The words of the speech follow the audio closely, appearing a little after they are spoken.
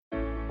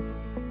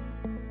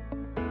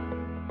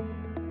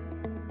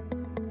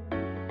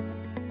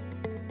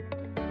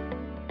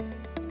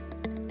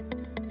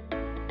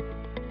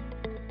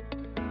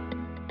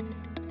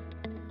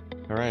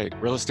All right,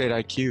 Real Estate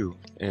IQ.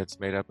 It's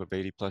made up of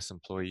 80 plus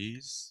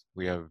employees.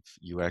 We have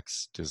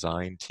UX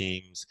design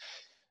teams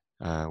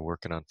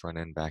working on front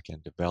end, back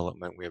end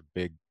development. We have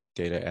big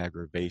data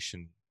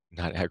aggravation,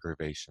 not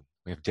aggravation.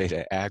 We have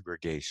data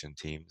aggregation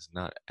teams,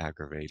 not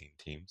aggravating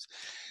teams.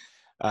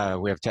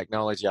 We have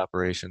technology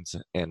operations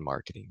and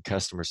marketing,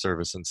 customer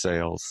service and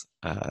sales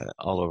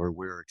all over.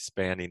 We're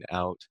expanding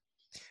out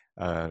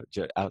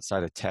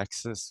outside of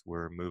Texas.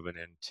 We're moving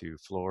into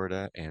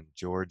Florida and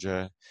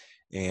Georgia,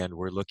 and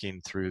we're looking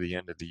through the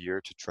end of the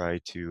year to try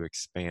to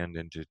expand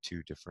into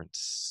two different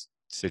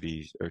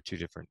cities or two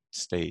different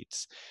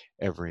states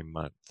every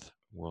month.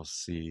 We'll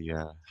see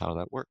how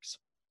that works.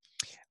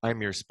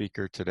 I'm your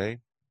speaker today,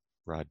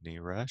 Rodney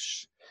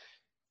Rush,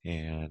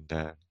 and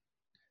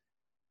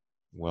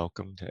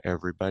welcome to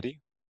everybody.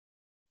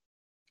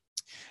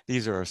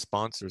 These are our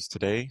sponsors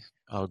today.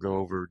 I'll go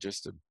over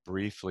just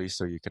briefly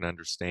so you can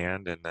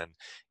understand, and then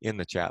in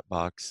the chat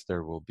box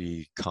there will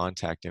be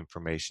contact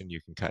information you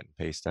can cut and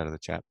paste out of the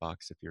chat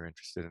box if you're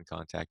interested in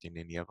contacting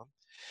any of them.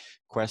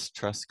 Quest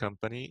Trust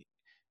Company,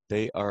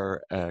 they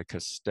are a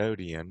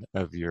custodian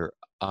of your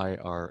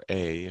IRA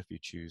if you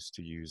choose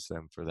to use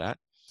them for that.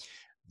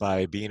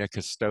 By being a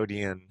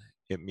custodian,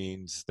 it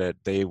means that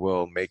they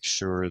will make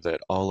sure that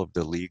all of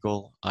the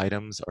legal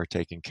items are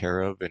taken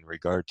care of in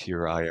regard to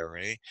your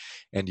IRA,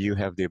 and you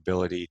have the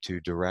ability to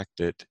direct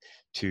it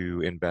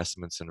to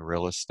investments in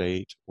real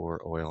estate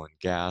or oil and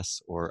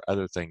gas or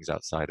other things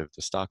outside of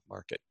the stock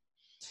market.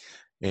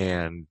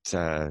 And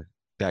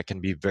that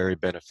can be very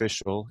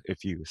beneficial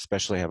if you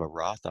especially have a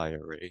Roth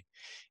IRA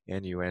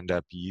and you end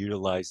up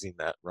utilizing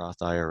that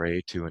Roth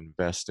IRA to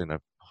invest in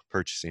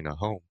purchasing a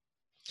home.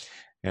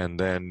 And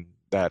then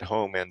that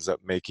home ends up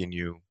making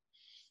you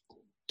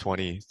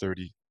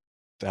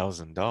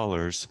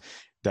 $20,000-$30,000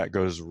 that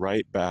goes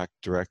right back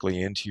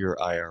directly into your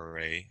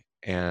IRA,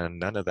 and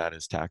none of that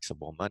is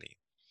taxable money.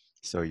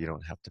 So you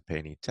don't have to pay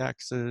any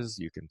taxes.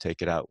 You can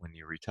take it out when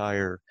you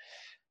retire,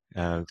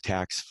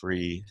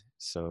 tax-free.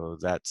 So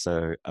that's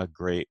a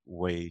great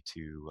way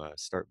to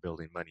start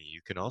building money.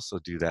 You can also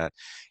do that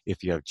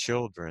if you have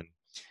children,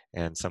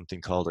 and something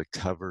called I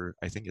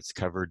think it's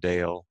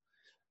Coverdale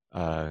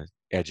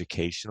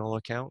educational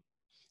account.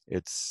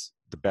 It's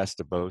the best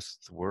of both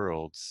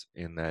worlds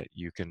in that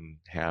you can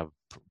have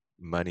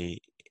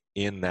money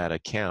in that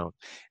account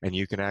and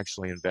you can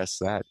actually invest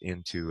that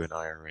into an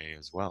IRA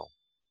as well.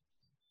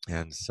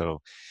 And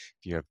so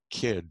if you have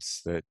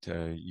kids that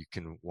you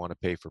can want to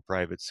pay for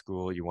private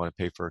school, you want to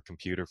pay for a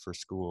computer for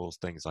schools,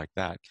 things like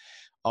that,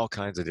 all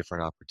kinds of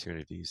different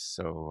opportunities.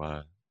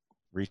 So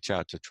reach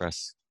out to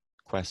Quest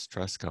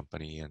Trust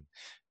Company and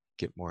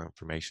get more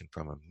information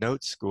from them.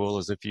 Note School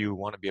is if you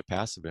want to be a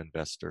passive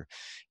investor,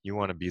 you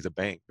want to be the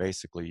bank.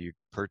 Basically, you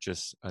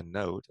purchase a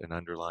note, an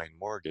underlying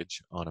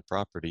mortgage on a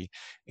property,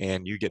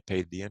 and you get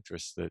paid the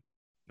interest that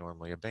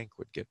normally a bank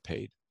would get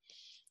paid.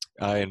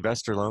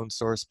 Investor Loan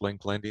Source,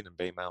 Blink Lending, and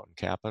Bay Mountain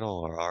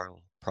Capital are our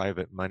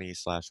private money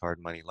 / hard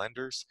money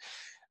lenders.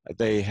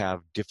 They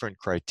have different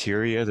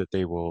criteria that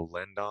they will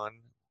lend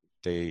on.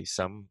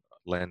 Some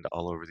lend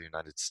all over the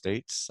United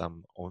States,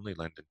 some only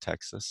lend in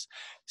Texas,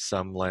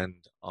 some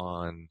lend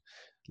on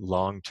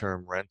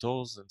long-term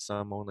rentals, and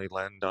some only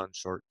lend on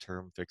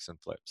short-term fix and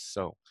flips.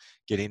 So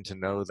getting to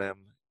know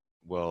them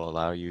will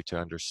allow you to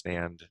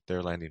understand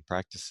their lending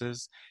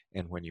practices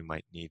and when you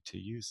might need to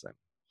use them.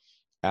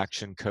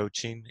 Action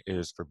Coaching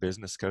is for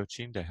business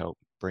coaching to help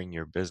bring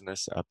your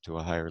business up to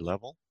a higher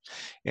level.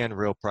 And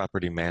Real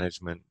Property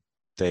Management,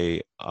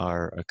 they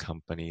are a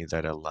company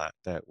that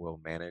will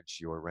manage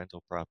your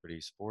rental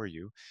properties for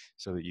you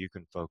so that you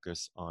can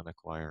focus on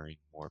acquiring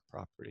more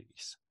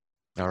properties.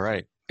 All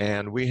right,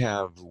 and we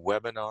have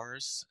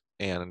webinars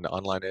and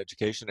online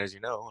education, as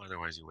you know,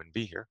 otherwise you wouldn't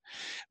be here.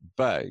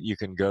 But you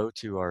can go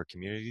to our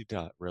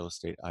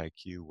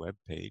community.realestateIQ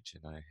webpage,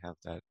 and I have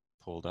that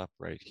pulled up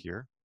right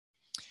here.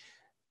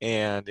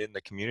 And in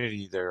the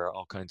community, there are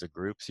all kinds of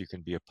groups you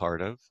can be a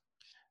part of.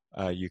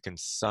 You can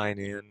sign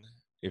in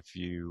if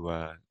you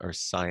or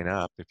sign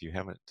up if you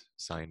haven't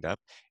signed up.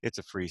 It's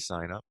a free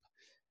sign up,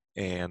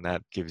 and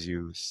that gives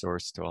you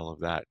source to all of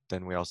that.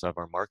 Then we also have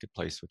our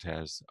marketplace, which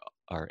has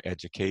our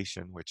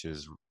education, which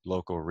is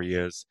local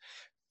RIAs,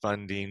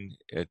 funding.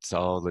 It's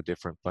all the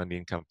different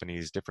funding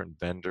companies, different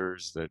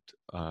vendors that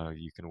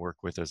you can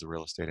work with as a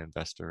real estate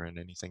investor, and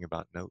anything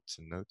about notes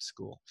and Note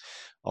School.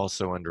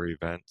 Also under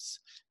events,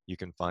 you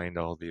can find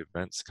all the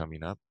events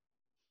coming up,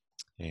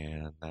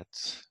 and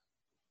that's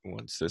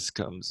once this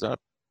comes up,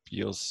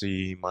 you'll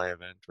see my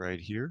event right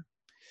here.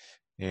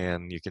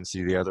 And you can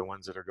see the other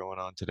ones that are going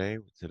on today.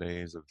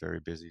 Today is a very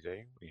busy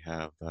day. We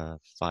have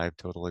 5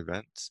 total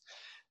events.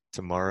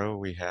 Tomorrow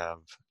we have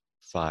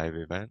 5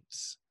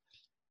 events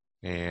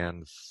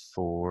and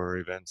 4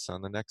 events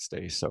on the next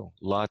day. So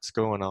lots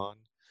going on.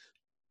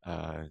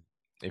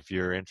 If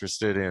you're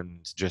interested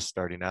in just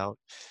starting out,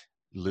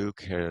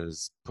 Luke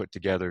has put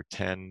together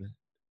 10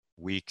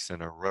 weeks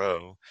in a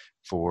row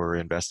for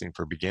investing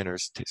for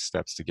beginners,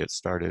 steps to get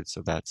started.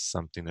 So that's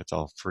something that's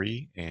all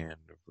free and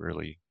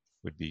really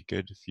would be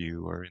good if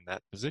you are in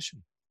that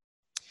position.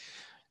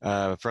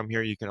 From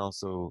here, you can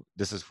also,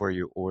 this is where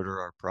you order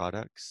our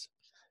products.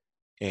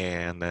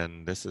 And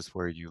then this is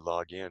where you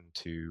log in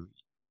to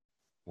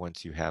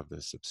once you have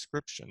the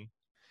subscription.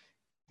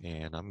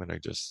 And I'm going to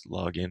just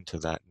log into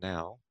that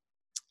now.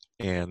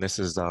 And this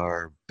is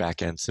our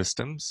backend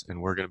systems, and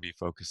we're going to be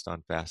focused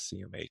on Fast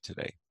CMA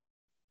today.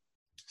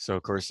 So,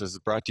 of course, this is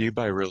brought to you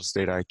by Real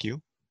Estate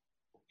IQ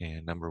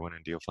and #1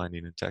 in deal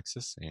finding in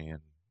Texas, and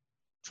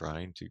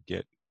trying to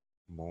get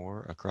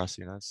more across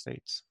the United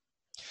States.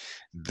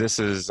 This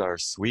is our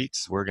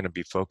suites. We're going to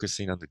be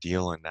focusing on the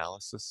deal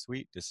analysis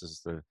suite. This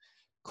is the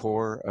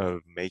core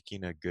of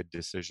making a good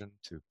decision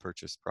to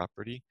purchase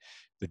property.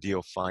 The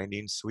deal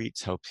finding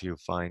suites helps you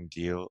find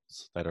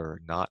deals that are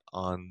not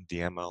on the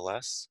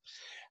MLS,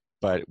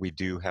 but we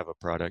do have a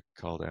product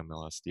called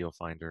MLS Deal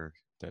Finder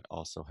that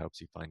also helps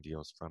you find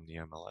deals from the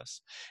MLS.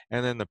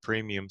 And then the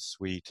premium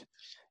suite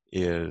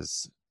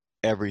is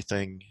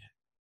everything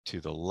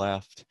to the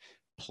left,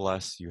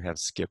 plus you have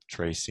skip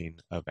tracing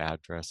of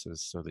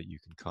addresses so that you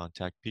can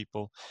contact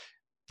people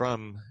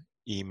from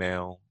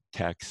email,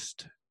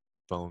 text,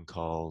 phone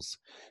calls,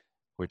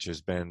 which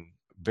has been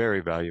very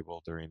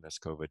valuable during this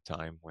COVID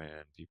time when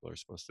people are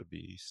supposed to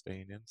be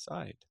staying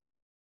inside.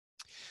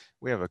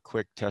 We have a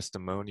quick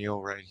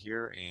testimonial right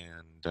here,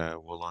 and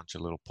we'll launch a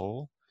little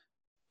poll,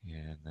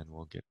 and then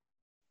we'll get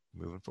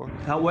moving forward.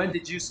 When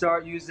did you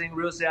start using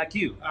Real Estate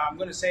IQ? I'm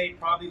going to say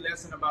probably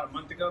less than about a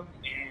month ago,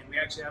 and we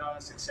actually had a lot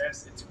of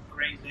success. It's a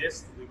great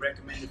list. We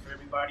recommend it for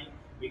everybody.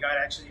 We got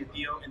actually a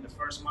deal in the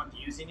first month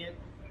using it,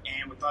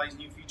 and with all these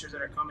new features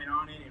that are coming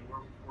on it, and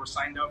we're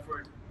signed up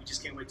for it, we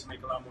just can't wait to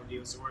make a lot more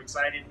deals. So we're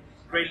excited.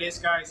 Great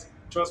list, guys.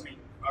 Trust me,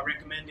 I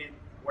recommend it.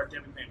 Worth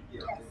every penny.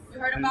 Yes, we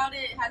heard about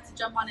it, had to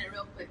jump on it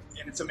real quick.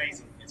 And it's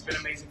amazing. It's been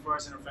amazing for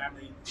us and our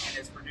family, and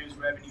it's produced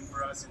revenue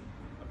for us and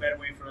a better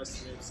way for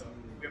us to live. So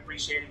we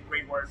appreciate it.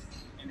 Great work,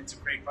 and it's a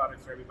great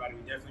product for everybody.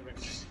 We definitely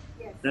recommend it.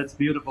 Yes. That's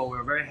beautiful.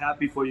 We're very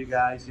happy for you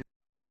guys.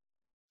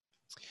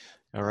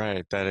 All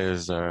right, that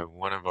is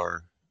one of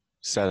our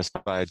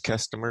satisfied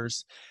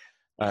customers.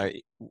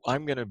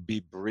 I'm going to be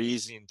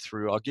breezing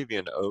through. I'll give you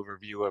an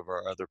overview of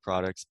our other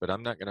products, but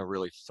I'm not going to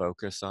really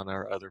focus on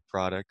our other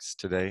products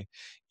today.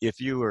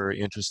 If you are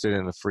interested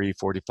in the free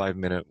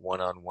 45-minute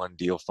one-on-one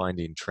deal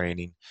finding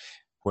training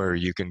where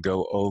you can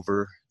go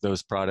over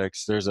those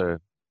products, there's a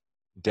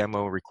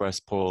demo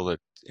request poll that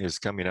is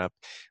coming up.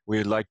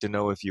 We'd like to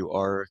know if you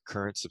are a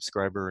current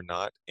subscriber or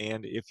not,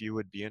 and if you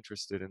would be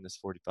interested in this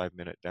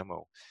 45-minute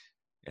demo,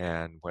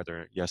 and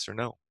whether yes or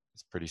no.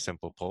 It's a pretty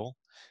simple poll.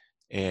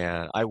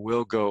 And I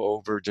will go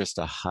over just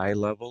a high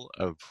level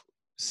of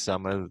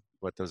some of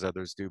what those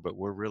others do, but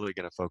we're really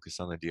going to focus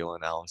on the deal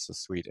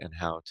analysis suite and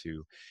how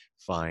to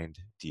find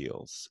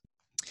deals.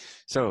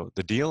 So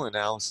the deal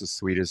analysis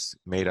suite is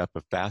made up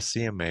of Fast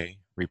CMA,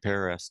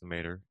 Repair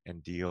Estimator,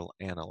 and Deal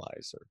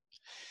Analyzer.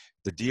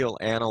 The Deal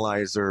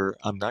Analyzer,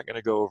 I'm not going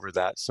to go over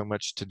that so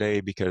much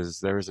today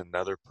because there's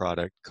another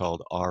product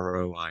called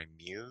ROI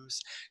Muse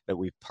that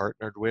we've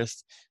partnered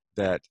with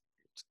that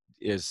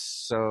is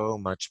so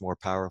much more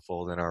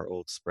powerful than our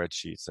old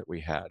spreadsheets that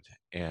we had.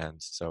 And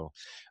so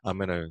I'm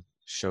going to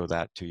show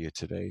that to you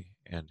today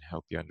and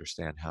help you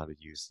understand how to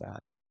use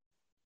that.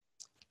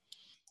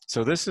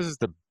 So this is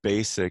the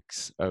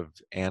basics of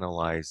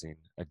analyzing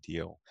a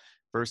deal.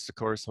 First, of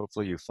course,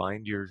 hopefully you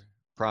find your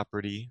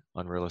property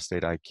on Real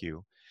Estate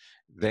IQ.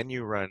 Then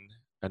you run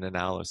an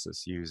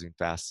analysis using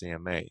Fast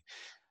CMA.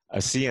 A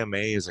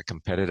CMA is a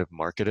competitive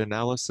market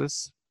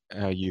analysis.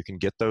 You can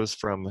get those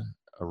from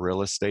a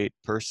real estate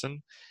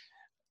person.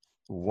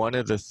 One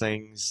of the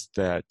things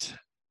that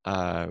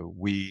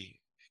we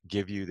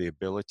give you the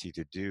ability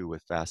to do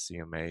with Fast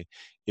CMA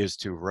is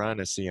to run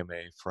a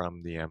CMA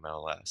from the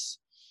MLS.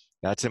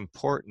 That's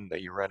important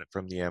that you run it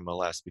from the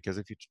MLS, because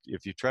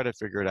if you try to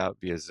figure it out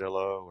via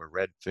Zillow or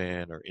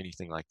Redfin or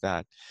anything like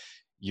that,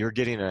 you're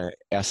getting an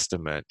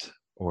estimate,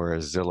 or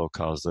as Zillow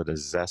calls it, a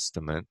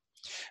zestimate,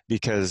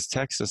 because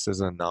Texas is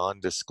a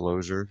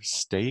non-disclosure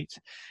state.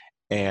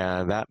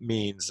 And that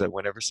means that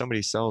whenever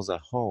somebody sells a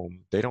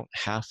home, they don't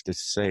have to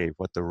say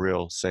what the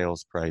real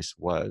sales price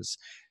was.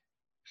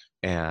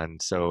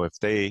 And so if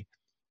they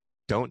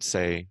don't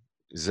say,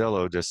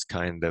 Zillow just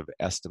kind of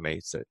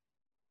estimates it.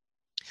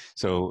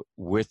 So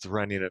with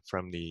running it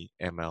from the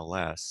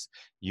MLS,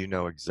 you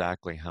know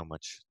exactly how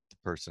much the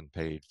person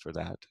paid for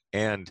that.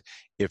 And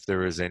if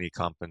there is any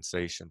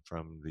compensation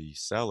from the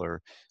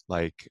seller,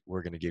 like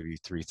we're going to give you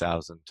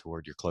 $3,000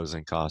 toward your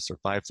closing costs or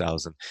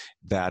 $5,000,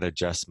 that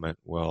adjustment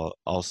will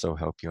also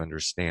help you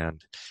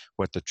understand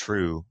what the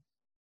true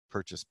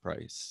purchase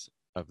price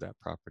of that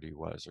property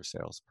was, or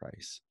sales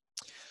price.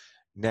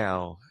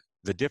 Now,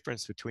 the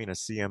difference between a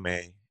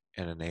CMA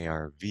and an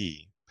ARV.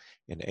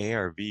 An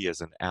ARV is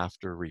an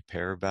after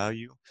repair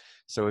value.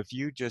 So if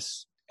you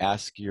just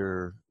ask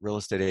your real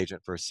estate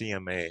agent for a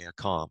CMA, a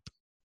comp,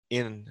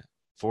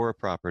 for a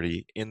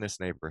property in this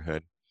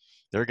neighborhood,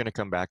 they're going to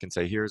come back and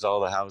say, here's all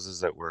the houses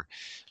that were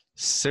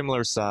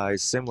similar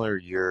size, similar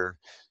year,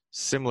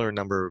 similar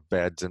number of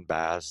beds and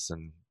baths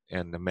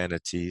and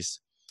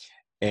amenities.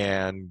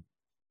 And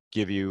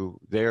give you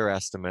their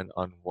estimate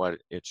on what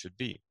it should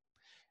be.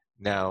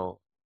 Now,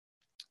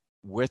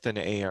 with an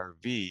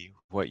ARV,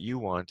 what you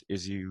want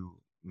is you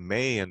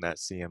may in that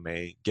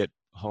CMA get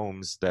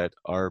homes that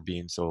are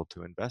being sold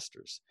to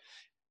investors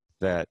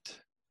that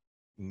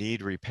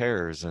need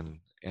repairs and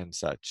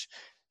such.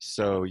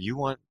 So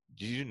you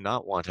do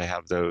not want to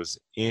have those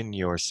in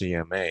your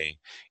CMA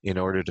in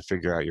order to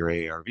figure out your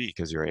ARV,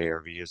 because your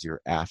ARV is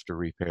your after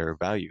repair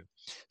value.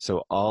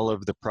 So all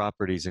of the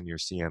properties in your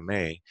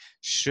CMA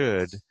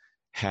should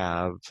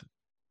have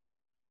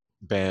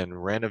been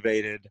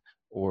renovated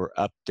or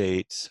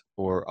updates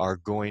or are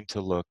going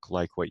to look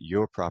like what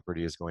your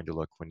property is going to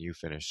look when you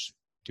finish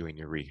doing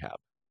your rehab.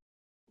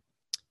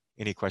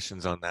 Any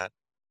questions on that?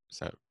 Is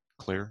that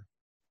clear?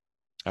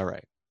 All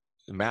right.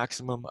 The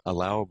maximum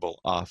allowable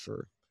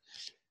offer.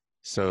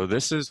 So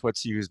this is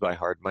what's used by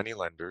hard money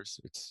lenders.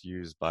 It's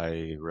used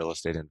by real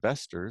estate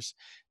investors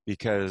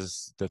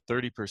because the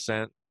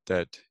 30%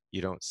 that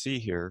you don't see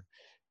here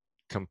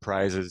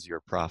comprises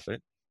your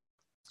profit,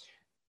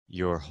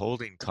 your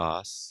holding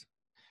costs,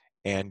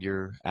 and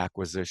your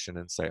acquisition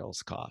and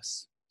sales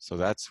costs. So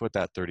that's what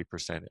that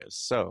 30% is.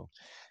 So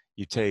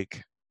you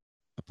take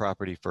a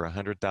property for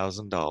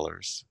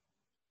 $100,000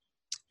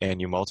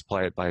 and you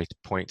multiply it by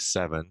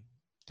 0.7,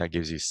 that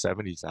gives you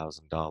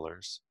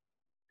 $70,000.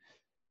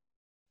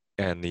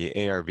 And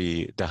the ARV,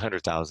 the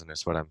 100,000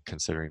 is what I'm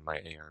considering my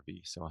ARV.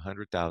 So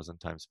 100,000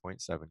 times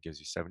 0.7 gives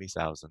you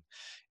 70,000.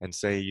 And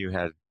say you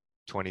had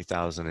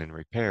 20,000 in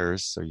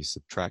repairs, so you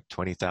subtract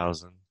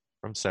 20,000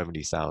 from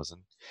 70,000,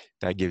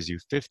 that gives you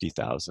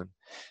 50,000.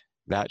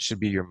 That should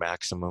be your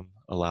maximum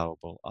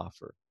allowable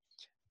offer.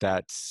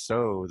 That's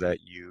so that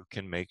you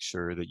can make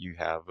sure that you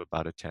have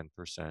about a 10%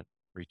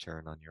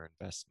 return on your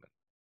investment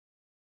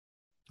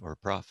or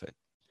profit.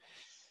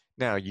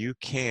 Now you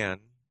can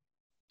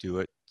do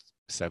it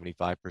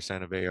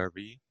 75% of ARV,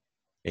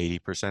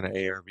 80% of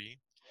ARV.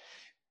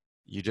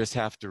 You just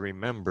have to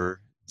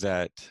remember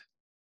that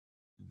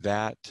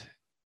that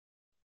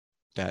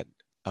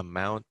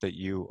amount that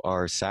you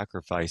are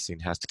sacrificing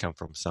has to come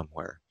from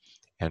somewhere.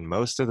 And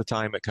most of the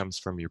time it comes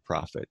from your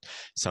profit.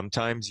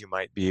 Sometimes you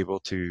might be able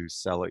to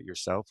sell it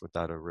yourself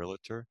without a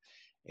realtor,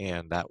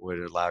 and that would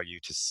allow you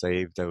to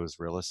save those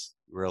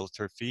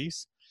realtor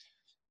fees,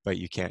 but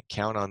you can't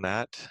count on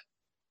that.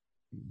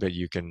 But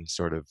you can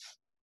sort of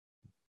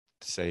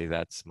say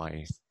that's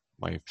my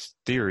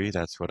theory,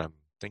 that's what I'm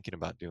thinking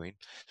about doing.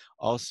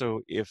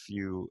 Also, if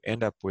you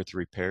end up with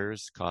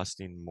repairs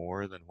costing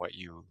more than what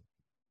you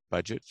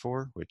budget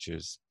for, which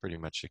is pretty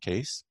much the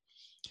case,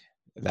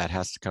 that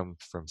has to come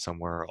from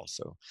somewhere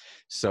also.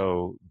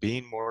 So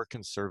being more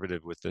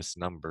conservative with this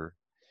number,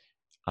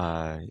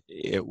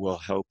 it will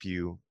help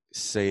you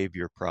save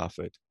your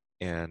profit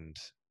and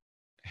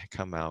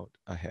come out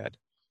ahead.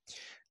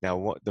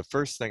 Now, the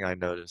first thing I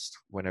noticed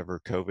whenever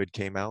COVID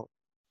came out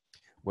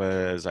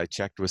was I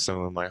checked with some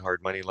of my hard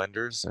money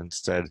lenders and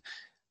said,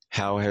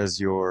 how has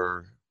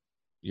your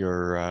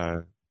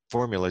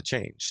formula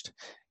changed?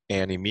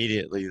 And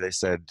immediately they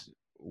said,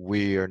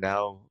 we are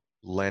now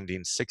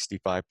lending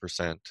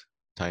 65%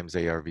 times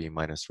ARV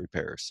minus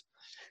repairs,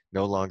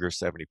 no longer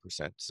 70%.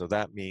 So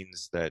that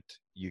means that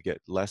you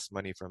get less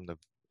money from the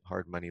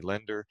hard money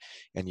lender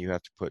and you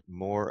have to put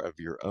more of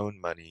your own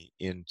money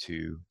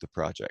into the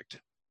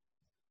project,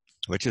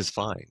 which is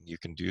fine. You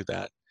can do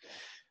that.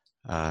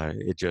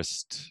 It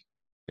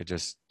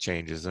just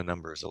changes the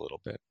numbers a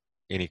little bit.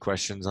 Any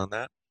questions on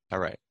that? All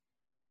right,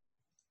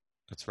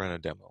 let's run a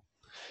demo.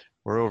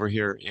 We're over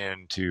here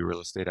into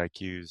Real Estate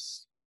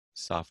IQ's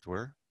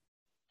software,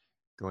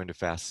 going to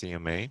Fast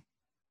CMA.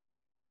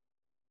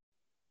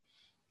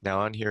 Now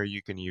on here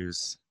you can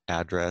use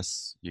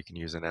address, you can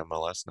use an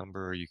MLS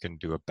number, or you can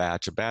do a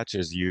batch. A batch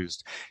is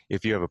used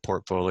if you have a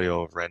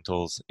portfolio of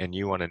rentals and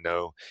you want to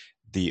know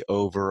the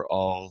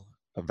overall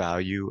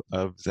value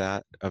of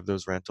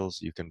those rentals.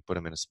 You can put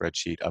them in a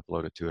spreadsheet,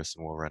 upload it to us,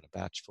 and we'll run a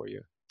batch for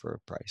you for a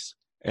price.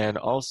 And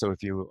also,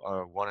 if you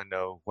want to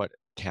know what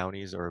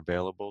counties are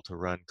available to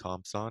run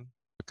comps on,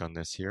 click on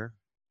this here.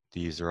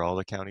 These are all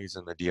the counties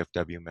in the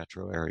DFW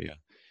metro area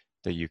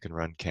that you can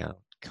run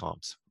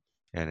comps.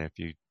 And if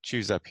you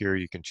choose up here,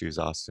 you can choose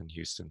Austin,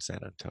 Houston, San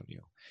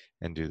Antonio,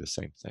 and do the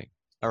same thing.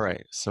 All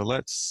right, so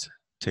let's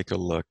take a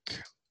look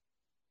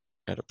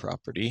at a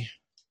property.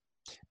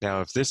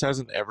 Now, if this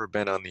hasn't ever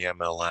been on the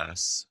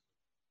MLS,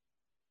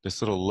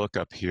 this little look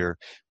up here,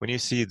 when you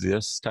see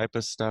this type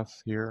of stuff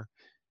here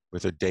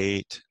with a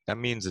date, that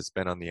means it's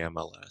been on the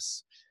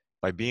MLS.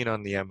 By being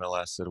on the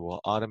MLS, it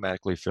will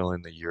automatically fill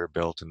in the year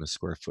built and the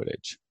square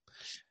footage.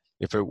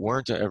 If it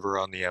weren't ever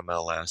on the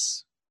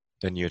MLS,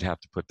 then you'd have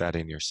to put that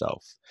in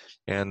yourself.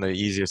 And the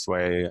easiest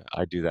way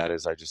I do that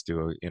is I just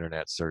do an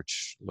internet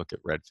search, look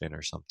at Redfin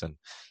or something,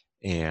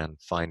 and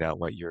find out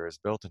what year is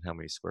built and how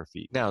many square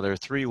feet. Now, there are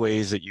three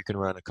ways that you can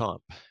run a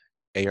comp.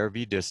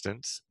 ARV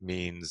distance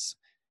means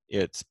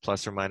it's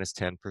plus or minus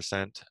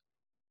 10%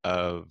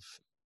 of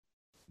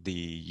the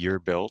year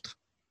built,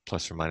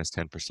 plus or minus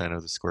 10%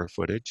 of the square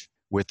footage,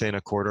 within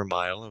a quarter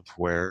mile of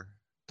where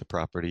the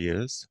property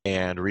is,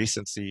 and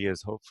recency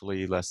is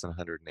hopefully less than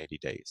 180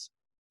 days.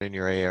 In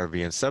your ARV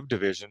and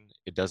subdivision,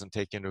 it doesn't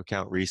take into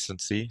account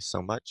recency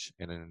so much,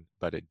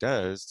 but it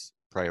does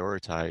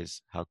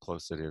prioritize how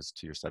close it is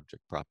to your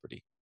subject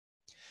property.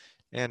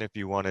 And if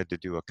you wanted to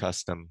do a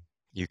custom,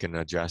 you can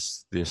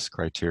adjust this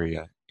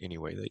criteria any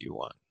way that you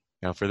want.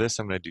 Now for this,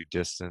 I'm going to do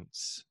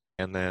distance,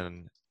 and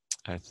then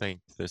I think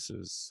this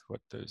is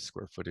what the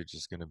square footage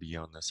is going to be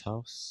on this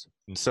house.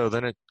 And so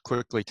then it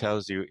quickly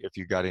tells you if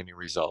you got any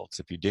results.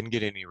 If you didn't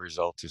get any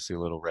results, you see a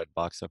little red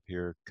box up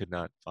here, could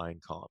not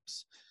find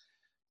comps.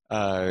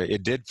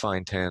 It did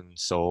find 10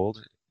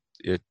 sold.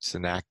 It's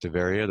an active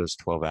area. There's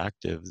 12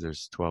 active,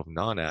 there's 12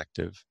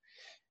 non-active,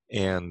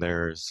 and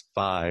there's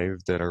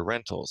 5 that are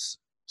rentals.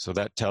 So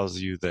that tells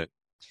you that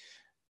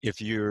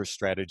if your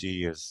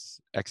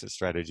exit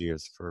strategy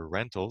is for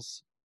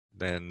rentals,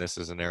 then this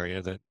is an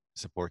area that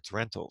supports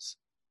rentals.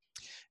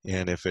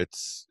 And if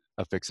it's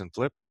a fix and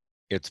flip,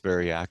 it's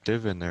very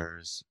active and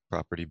there's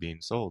property being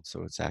sold,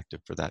 so it's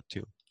active for that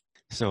too.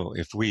 So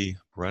if we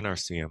run our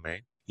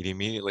CMA, it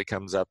immediately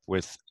comes up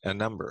with a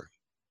number.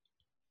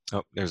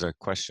 Oh, there's a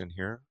question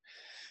here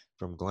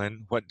from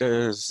Glenn. What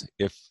does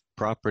if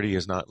property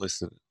is not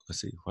listed?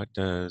 Let's see. What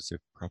does if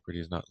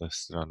property is not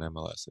listed on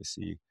MLS? I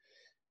see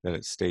that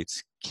it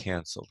states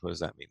canceled. What does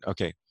that mean?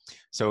 Okay,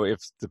 so if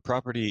the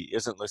property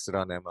isn't listed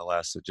on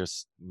MLS, it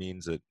just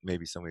means that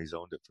maybe somebody's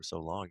owned it for so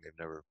long they've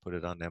never put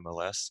it on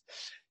MLS,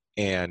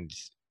 and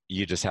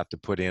you just have to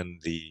put in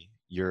the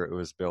year it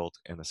was built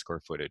and the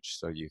square footage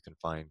so you can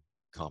find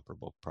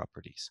comparable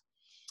properties.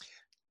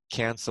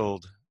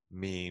 Canceled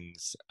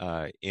means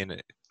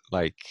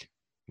like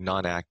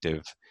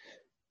non-active.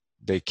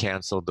 They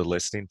canceled the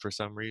listing for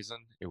some reason.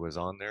 It was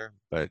on there,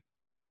 but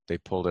they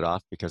pulled it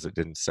off because it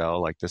didn't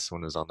sell. Like this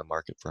one was on the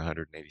market for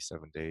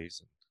 187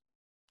 days and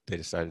they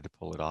decided to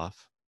pull it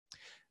off.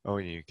 Oh,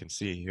 and you can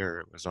see here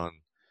it was on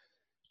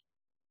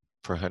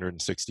for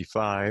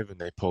 165 and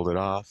they pulled it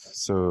off.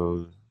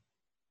 So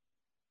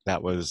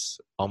that was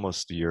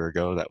almost a year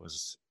ago. That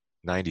was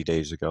 90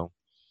 days ago.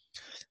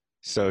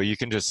 So you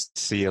can just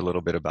see a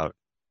little bit about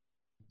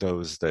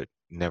those that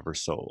never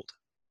sold.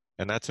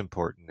 And that's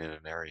important in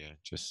an area,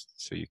 just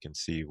so you can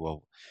see,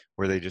 well,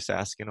 were they just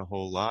asking a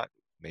whole lot?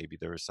 Maybe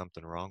there was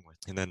something wrong with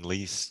it. And then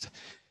leased,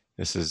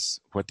 this is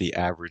what the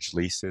average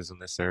lease is in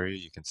this area.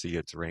 You can see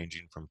it's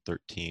ranging from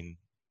 13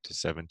 to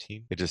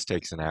 17. It just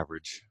takes an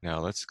average. Now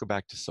let's go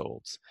back to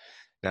solds.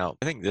 Now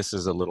I think this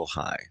is a little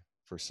high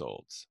for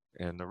solds.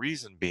 And the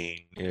reason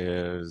being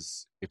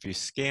is if you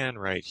scan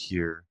right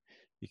here,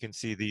 you can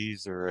see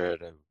these are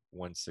at a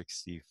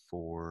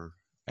 164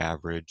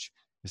 average.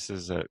 This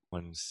is at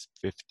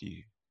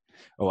 150.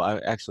 Oh,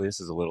 actually, this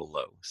is a little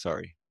low.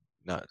 Sorry,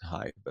 not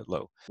high, but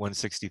low.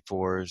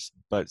 164s,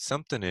 but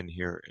something in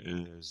here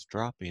is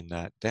dropping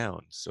that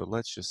down. So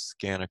let's just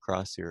scan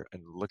across here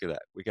and look at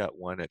that. We got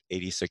one at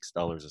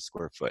 $86 a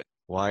square foot.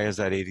 Why is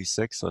that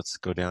 86? Let's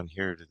go down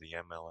here to the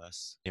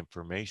MLS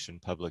information,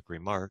 public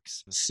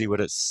remarks, and see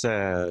what it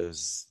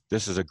says.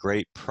 This is a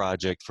great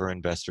project for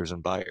investors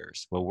and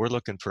buyers. Well, we're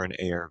looking for an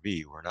ARV.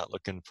 We're not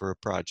looking for a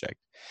project.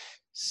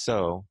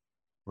 So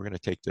we're going to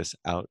take this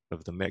out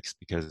of the mix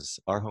because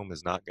our home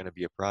is not going to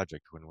be a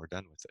project when we're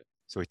done with it.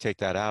 So we take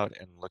that out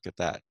and look at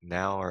that.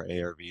 Now our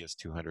ARV is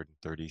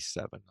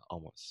 237,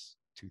 almost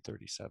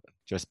 237,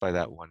 just by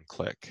that one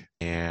click.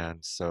 And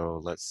so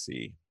let's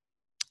see.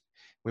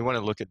 We want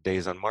to look at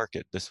days on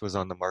market. This was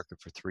on the market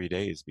for 3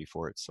 days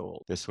before it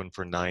sold. This one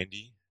for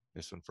 90,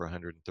 this one for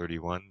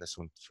 131, this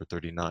one for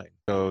 39.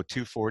 So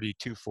 240,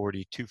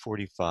 240,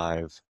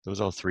 245,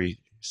 those all three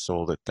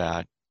sold at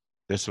that.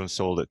 This one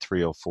sold at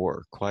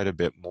 304, quite a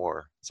bit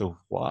more. So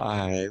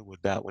why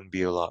would that one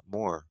be a lot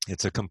more?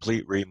 It's a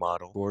complete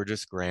remodel,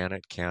 gorgeous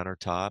granite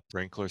countertop,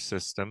 sprinkler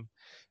system.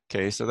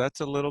 Okay, so that's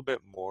a little bit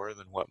more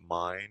than what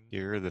mine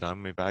here that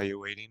I'm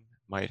evaluating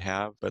might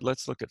have, but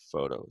let's look at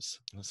photos.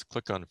 Let's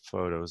click on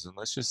photos and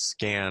let's just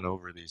scan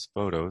over these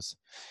photos.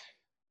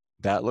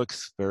 That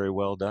looks very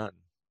well done.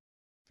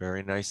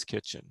 Very nice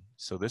kitchen.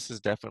 So this is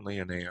definitely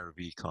an ARV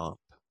comp.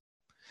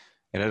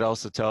 And it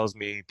also tells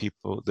me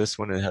this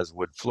one, it has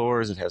wood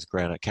floors, it has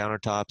granite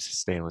countertops,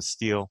 stainless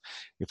steel.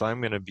 If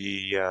I'm going to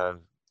be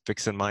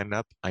fixing mine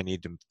up, I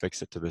need to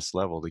fix it to this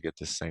level to get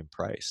the same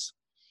price.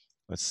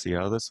 Let's see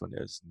how this one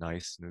is.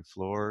 Nice new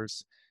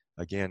floors.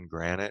 Again,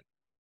 granite,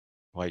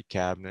 white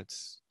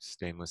cabinets,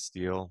 stainless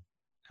steel.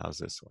 How's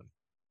this one?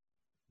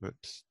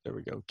 Oops, there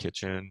we go.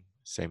 Kitchen,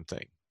 same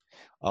thing.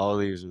 All of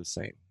these are the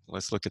same.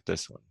 Let's look at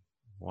this one.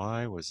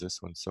 Why was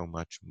this one so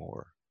much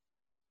more?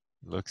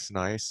 Looks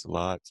nice,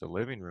 lots of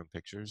living room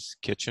pictures.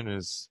 Kitchen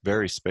is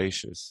very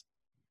spacious,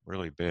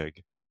 really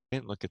big.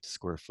 And look at the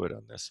square foot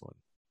on this one.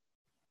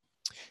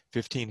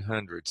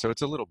 1,500, so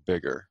it's a little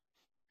bigger.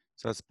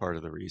 So that's part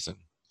of the reason.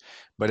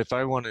 But if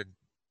I wanted,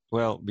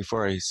 well,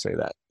 before I say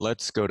that,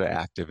 let's go to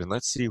active and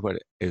let's see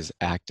what is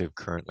active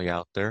currently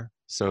out there.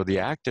 So the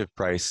active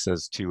price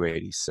says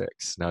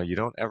 286. Now you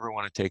don't ever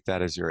want to take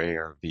that as your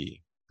ARV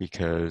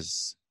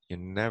because You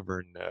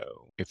never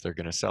know if they're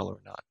going to sell or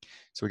not.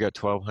 So we got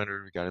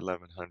 1,200, we got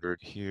 1,100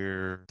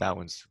 here. That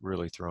one's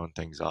really throwing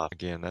things off.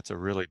 Again, that's a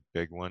really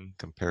big one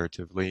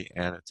comparatively,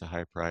 and it's a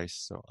high price,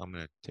 so I'm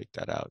going to take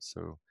that out.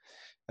 So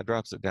that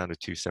drops it down to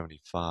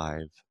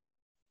 275.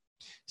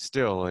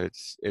 Still,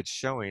 it's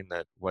showing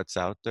that what's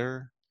out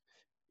there.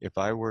 If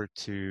I were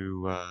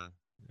to,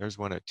 there's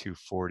one at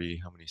 240.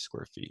 How many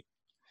square feet?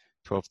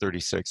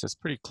 1236. That's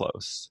pretty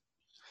close.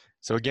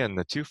 So again,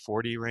 the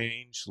 240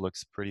 range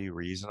looks pretty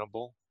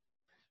reasonable.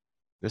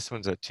 This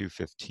one's at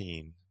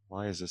 215.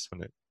 Why is this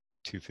one at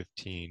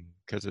 215?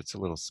 Because it's a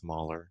little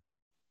smaller.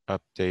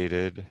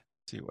 Updated. Let's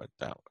see what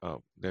that,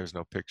 oh, there's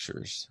no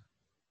pictures.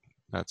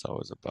 That's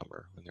always a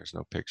bummer when there's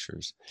no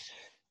pictures.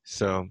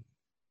 So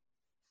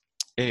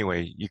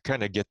anyway, you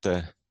kind of get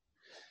the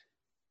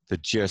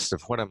gist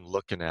of what I'm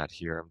looking at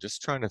here. I'm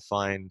just trying to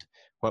find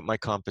what my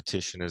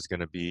competition is going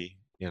to be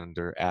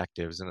under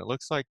actives, and it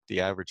looks like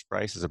the average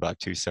price is about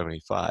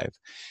 275.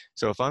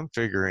 So if I'm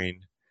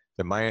figuring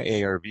that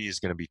my ARV is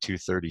going to be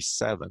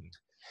 237,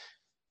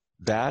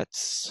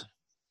 that's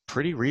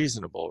pretty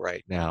reasonable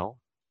right now,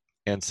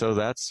 and so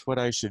that's what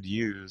I should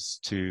use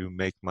to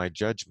make my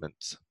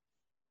judgments.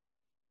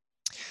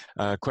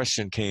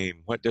 Question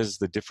came, what does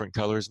the different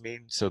colors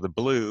mean? So the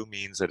blue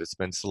means that it's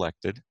been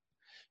selected,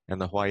 and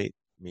the white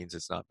means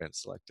it's not been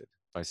selected.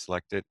 If I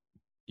select it,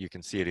 you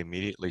can see it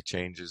immediately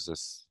changes the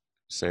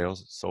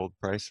sold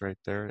price right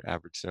there,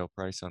 average sale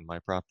price on my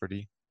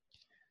property,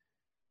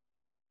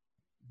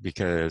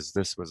 because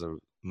this was a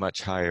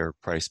much higher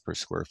price per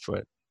square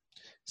foot.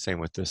 Same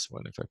with this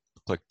one. If I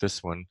click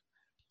this one,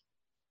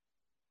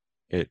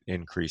 it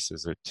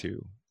increases it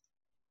too.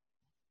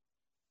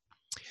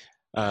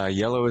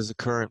 Yellow is the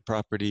current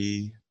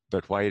property,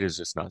 but white is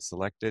just not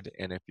selected.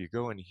 And if you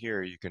go in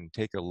here, you can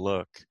take a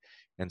look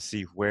and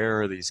see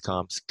where are these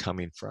comps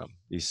coming from,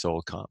 these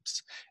sold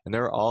comps. And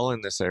they're all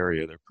in this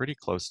area. They're pretty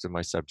close to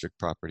my subject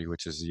property,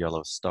 which is a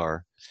yellow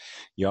star.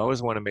 You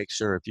always want to make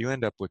sure if you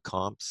end up with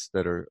comps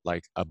that are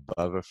like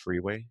above a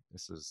freeway,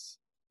 this is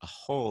a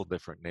whole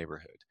different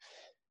neighborhood.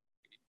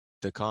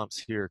 The comps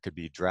here could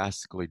be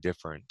drastically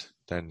different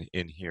than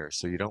in here.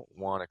 So you don't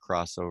want to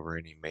cross over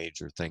any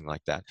major thing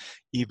like that.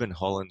 Even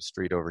Holland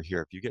Street over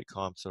here, if you get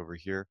comps over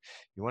here,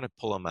 you want to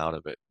pull them out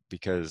of it,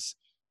 because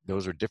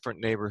those are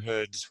different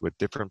neighborhoods with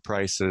different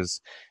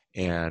prices,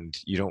 and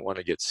you don't want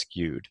to get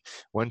skewed.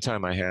 One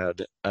time I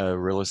had a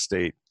real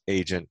estate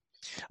agent,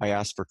 I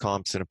asked for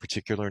comps in a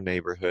particular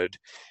neighborhood,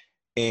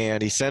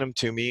 and he sent them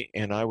to me,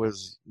 and I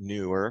was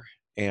newer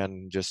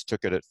and just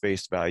took it at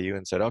face value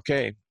and said,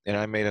 okay. And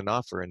I made an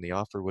offer, and the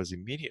offer was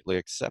immediately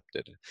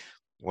accepted.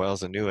 Well,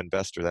 as a new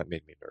investor, that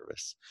made me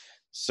nervous.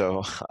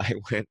 So I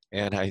went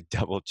and I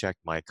double checked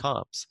my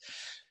comps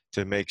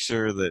to make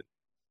sure that,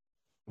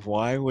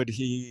 why would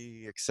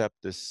he accept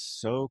this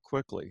so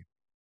quickly?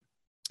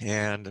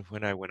 And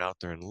when I went out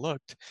there and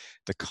looked,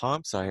 the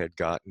comps I had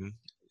gotten,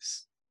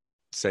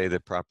 say the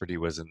property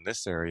was in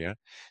this area,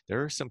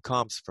 there are some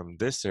comps from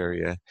this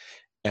area,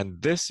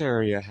 and this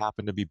area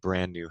happened to be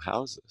brand new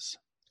houses.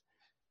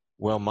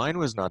 Well, mine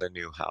was not a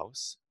new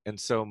house, and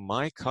so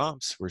my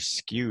comps were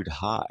skewed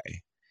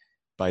high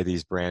by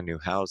these brand new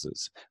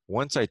houses.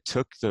 Once I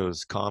took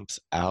those comps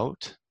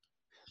out,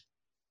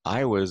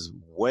 I was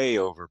way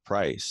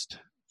overpriced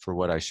for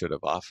what I should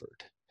have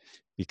offered,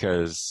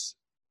 because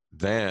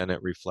then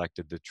it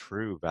reflected the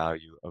true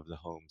value of the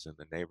homes in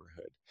the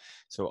neighborhood.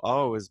 So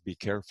always be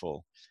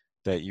careful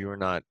that you are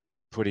not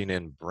putting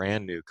in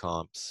brand new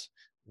comps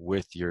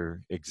with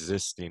your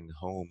existing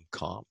home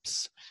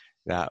comps.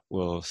 That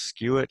will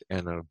skew it,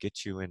 and it'll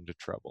get you into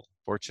trouble.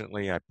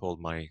 Fortunately, I pulled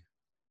my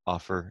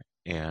offer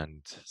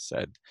and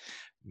said,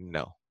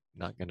 no,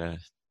 not going to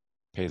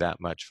pay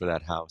that much for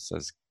that house,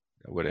 as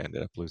I would have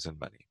ended up losing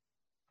money.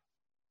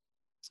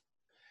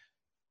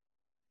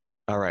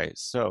 All right,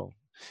 so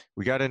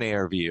we got an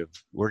ARV of,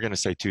 we're going to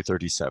say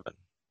 237.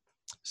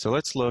 So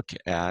let's look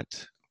at,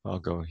 I'll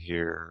go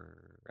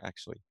here,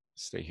 actually,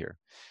 stay here.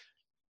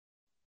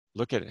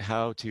 Look at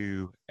how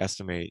to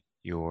estimate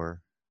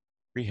your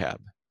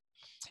rehab.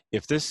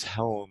 If this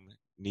home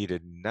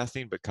needed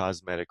nothing but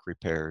cosmetic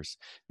repairs,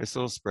 this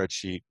little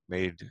spreadsheet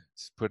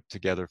put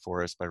together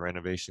for us by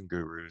Renovation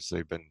Gurus,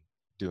 they've been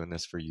doing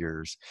this for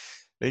years.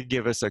 They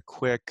give us a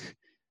quick,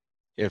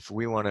 if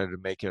we wanted to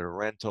make it a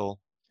rental,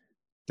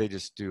 they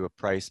just do a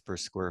price per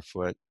square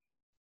foot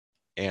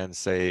and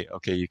say,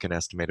 okay, you can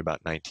estimate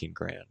about 19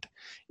 grand.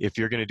 If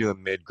you're going to do a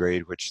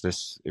mid-grade, which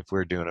this, if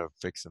we're doing a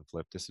fix and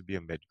flip, this would be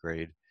a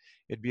mid-grade,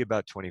 it'd be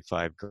about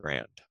 25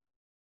 grand.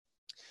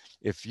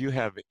 If you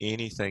have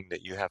anything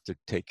that you have to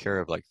take care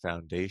of, like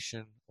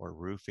foundation or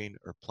roofing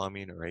or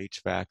plumbing or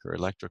HVAC or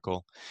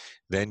electrical,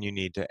 then you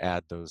need to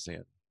add those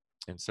in.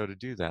 And so to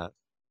do that,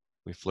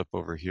 we flip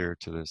over here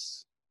to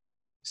this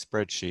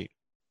spreadsheet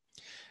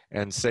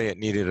and say it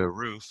needed a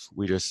roof,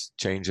 we just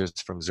change it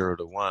from 0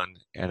 to 1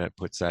 and it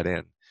puts that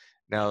in.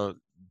 Now,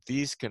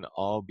 these can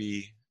all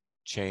be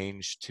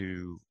changed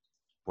to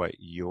what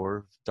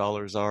your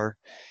dollars are.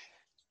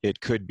 It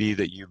could be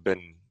that you've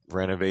been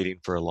renovating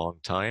for a long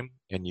time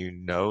and you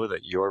know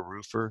that your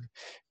roofer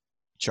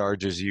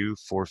charges you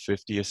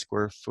 $450 a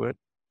square foot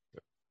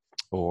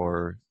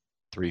or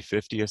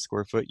 $350 a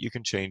square foot, you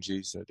can change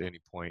these at any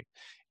point,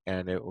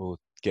 and it will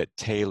get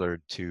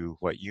tailored to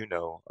what you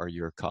know are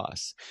your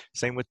costs.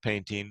 Same with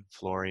painting,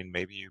 flooring.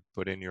 Maybe you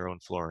put in your own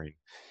flooring,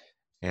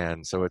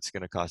 and so it's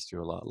going to cost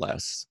you a lot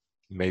less.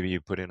 Maybe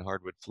you put in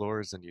hardwood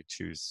floors and you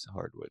choose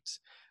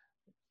hardwoods.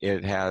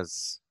 It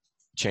has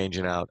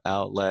changing out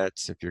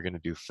outlets, if you're going to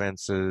do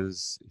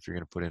fences, if you're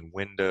going to put in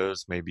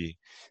windows, maybe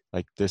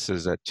like this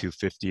is at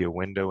 $250 a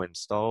window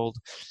installed.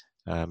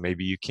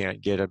 Maybe you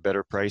can't get a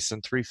better price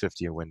than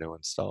 $350 a window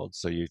installed,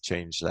 so you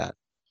change that.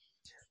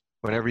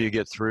 Whenever you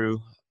get through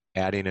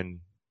adding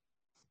and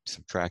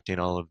subtracting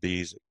all of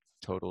these, it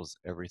totals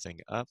everything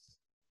up,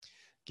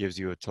 gives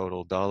you a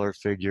total dollar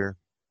figure,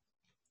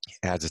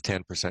 adds a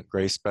 10%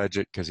 grace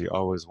budget, because you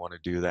always want to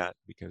do that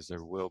because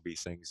there will be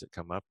things that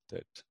come up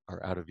that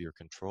are out of your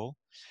control.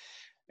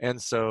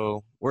 And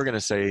so we're going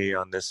to say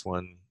on this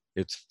one,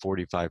 it's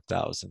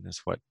 $45,000 is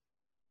what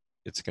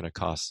it's going to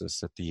cost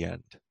us at the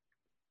end.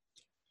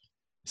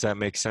 Does that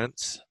make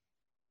sense?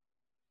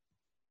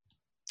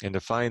 And to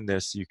find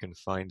this, you can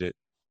find it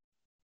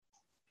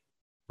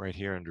right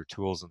here under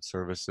Tools and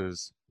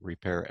Services,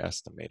 Repair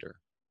Estimator.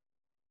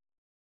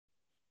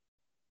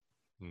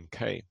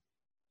 Okay.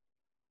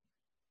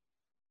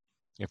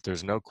 If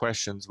there's no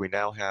questions, we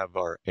now have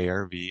our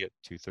ARV at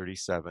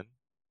 237.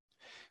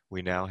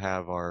 We now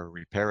have our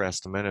repair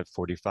estimate at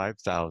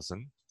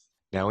 45,000.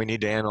 Now we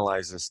need to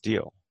analyze this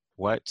deal.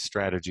 What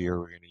strategy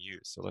are we going to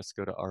use? So let's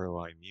go to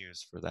ROI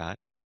Muse for that.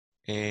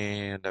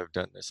 And I've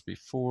done this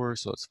before,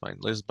 so let's find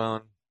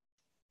Lisbon.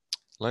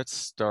 Let's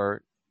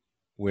start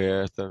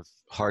with a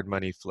hard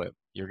money flip.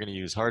 You're going to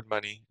use hard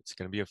money. It's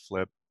going to be a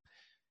flip.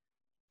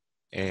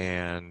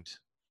 And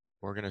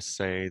we're going to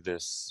say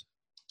this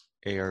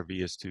ARV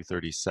is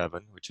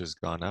 237, which has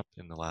gone up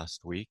in the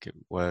last week. It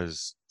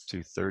was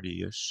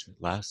 230-ish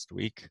last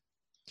week,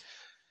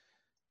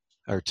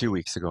 or 2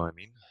 weeks ago, I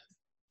mean.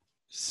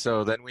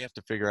 So then we have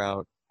to figure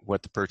out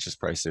what the purchase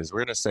price is. We're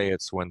going to say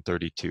it's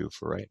 132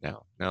 for right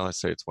now. Now let's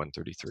say it's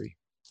 133.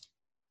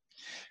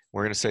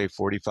 We're going to say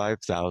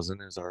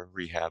 45,000 is our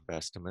rehab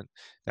estimate.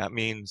 That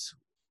means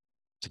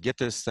to get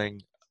this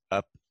thing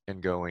up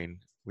and going,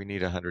 we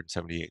need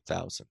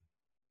 178,000.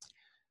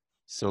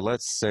 So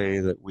let's say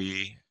that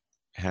we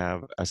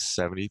have a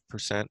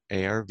 70%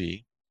 ARV.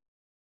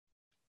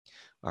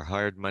 Our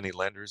hard money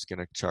lender is going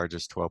to charge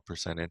us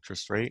 12%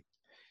 interest rate.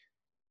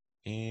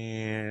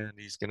 And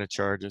he's going to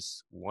charge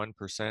us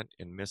 1%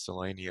 in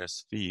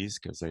miscellaneous fees,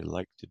 because they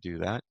like to do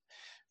that,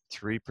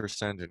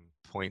 3% in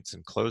points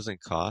and closing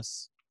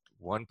costs,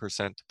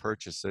 1% to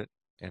purchase it,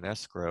 and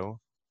escrow.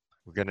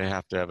 We're going to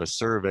have a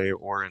survey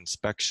or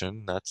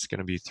inspection. That's going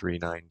to be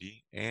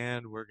 $390,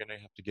 and we're going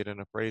to have to get an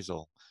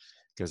appraisal,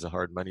 because a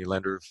hard money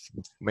lender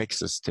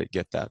makes us to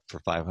get that for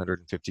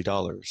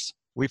 $550.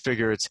 We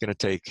figure it's going to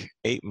take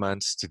 8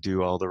 months to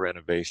do all the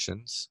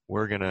renovations.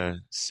 We're going to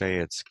say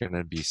it's going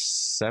to be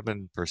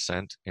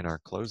 7% in our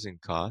closing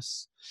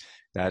costs.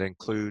 That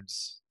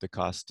includes the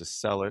cost to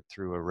sell it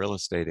through a real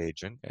estate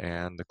agent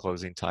and the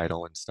closing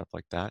title and stuff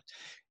like that.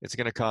 It's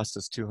going to cost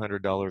us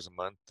 $200 a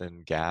month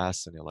in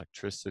gas and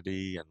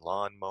electricity and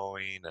lawn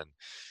mowing and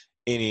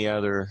any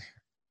other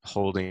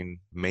holding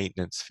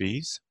maintenance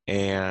fees.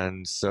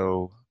 And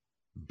so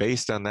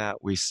based on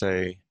that, we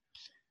say,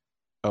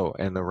 oh,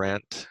 and the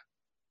rent,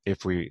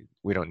 if we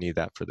don't need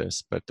that for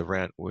this, but the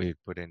rent we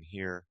put in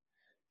here,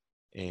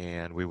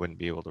 and we wouldn't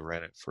be able to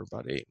rent it for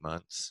about 8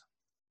 months.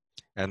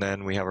 And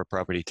then we have our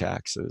property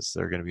taxes.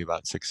 They're going to be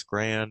about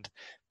 $6,000.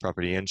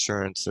 Property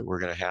insurance that we're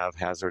going to have,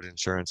 hazard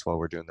insurance while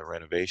we're doing the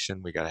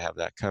renovation. We got to have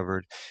that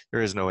covered.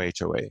 There is no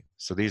HOA.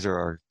 So these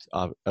are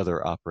our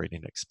other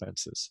operating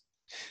expenses.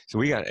 So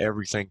we got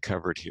everything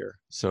covered here.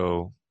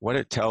 So what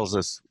it tells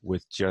us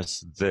with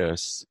just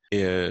this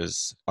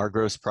is our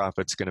gross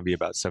profit's going to be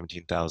about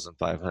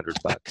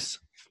 $17,500.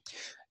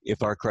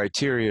 If our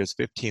criteria is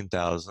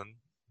 15,000,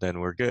 then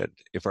we're good.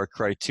 If our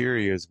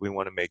criteria is we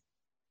want to make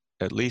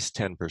at least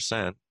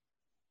 10%,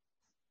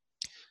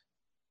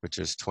 which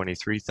is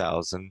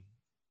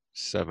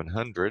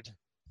 23,700,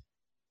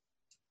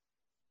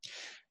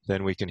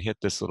 then we can hit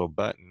this little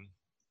button,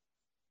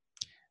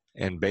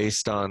 and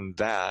based on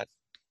that,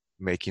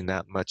 making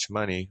that much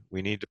money,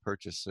 we need to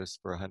purchase this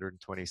for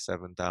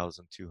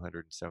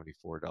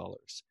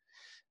 $127,274.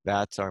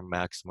 That's our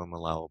maximum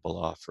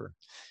allowable offer.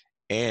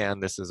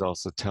 And this is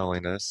also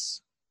telling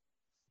us,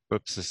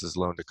 oops, this is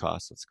loan to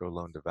cost. Let's go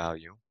loan to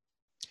value.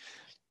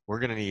 We're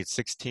going to need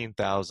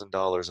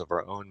 $16,000 of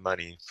our own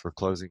money for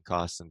closing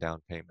costs and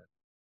down payment.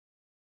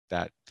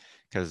 That,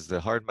 because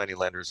the hard money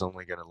lender is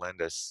only going to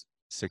lend us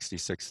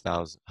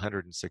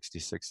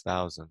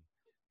 $166,000.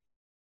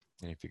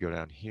 And if you go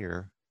down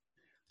here,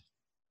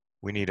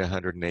 we need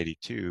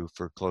 182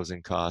 for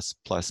closing costs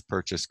plus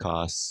purchase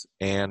costs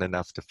and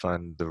enough to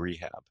fund the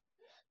rehab.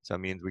 So that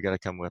means we got to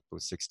come up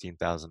with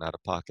 16,000 out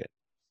of pocket.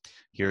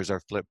 Here's our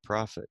flip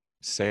profit.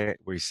 say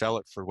we sell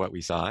it for what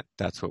we thought.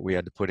 That's what we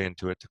had to put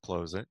into it to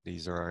close it.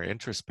 These are our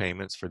interest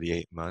payments for the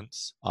 8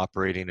 months,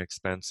 operating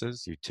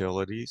expenses,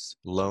 utilities,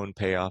 loan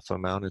payoff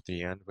amount at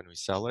the end when we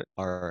sell it,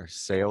 our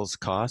sales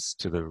costs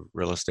to the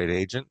real estate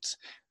agents.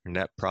 Our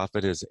net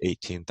profit is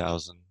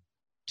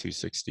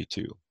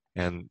 $18,262.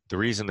 And the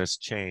reason this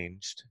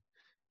changed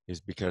is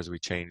because we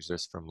changed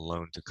this from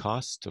loan to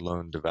cost to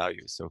loan to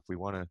value. So if we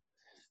want to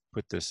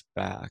put this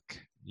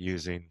back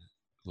using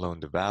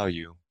loan to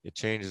value, it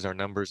changes our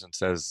numbers and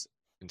says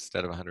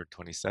instead of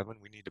 127,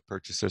 we need to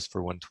purchase this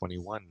for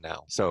 121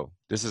 now. So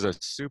this is a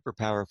super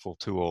powerful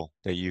tool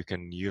that you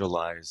can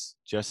utilize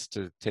just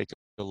to take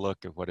a look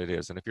at what it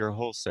is. And if you're a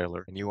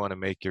wholesaler and you want to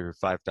make your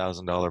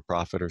 $5,000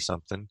 profit or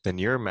something, then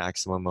your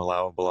maximum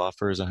allowable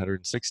offer is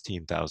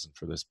 116,000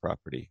 for this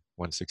property,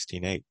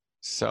 116.8.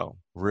 So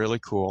really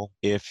cool.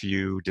 If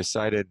you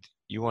decided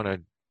you want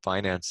to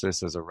finance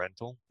this as a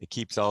rental, it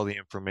keeps all the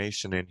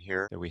information in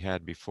here that we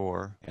had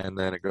before, and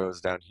then it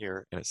goes down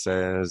here and it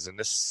says in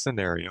this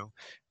scenario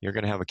you're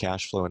going to have a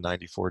cash flow of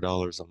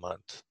 $94 a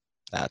month.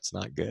 That's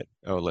not good.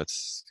 Oh,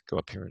 let's go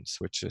up here and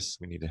switch this.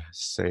 We need to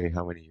say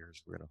how many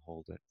years we're going to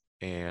hold it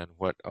and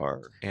what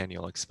our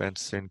annual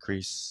expense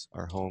increase,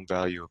 our home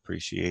value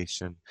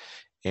appreciation,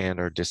 and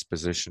our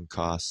disposition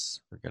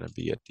costs are going to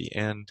be at the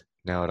end.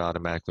 Now it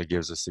automatically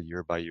gives us a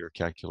year-by-year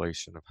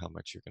calculation of how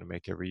much you're going to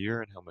make every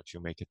year and how much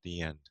you'll make at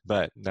the end.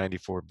 But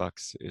 94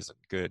 bucks isn't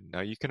good.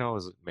 Now you can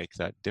always make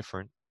that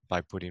different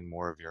by putting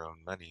more of your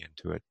own money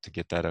into it to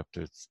get that up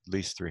to at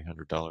least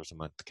 $300 a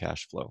month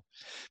cash flow.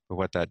 But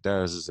what that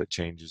does is it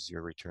changes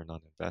your return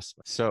on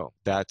investment. So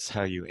that's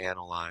how you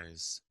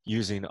analyze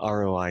using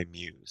ROI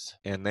Muse.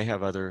 And they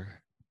have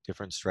other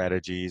different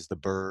strategies. The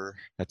BRRRR,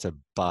 that's a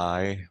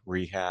buy,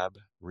 rehab,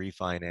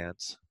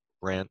 refinance,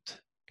 rent,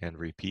 and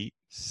repeat.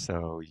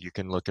 So you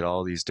can look at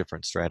all these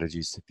different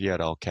strategies if you had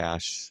all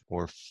cash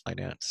or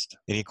financed.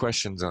 Any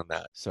questions on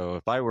that? So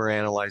if I were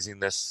analyzing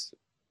this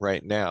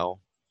right now,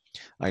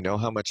 I know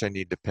how much I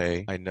need to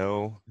pay. I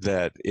know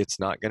that it's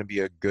not going to be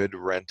a good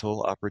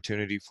rental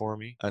opportunity for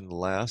me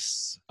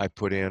unless I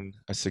put in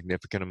a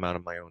significant amount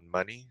of my own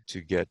money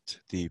to get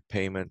the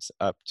payments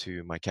up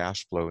to my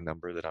cash flow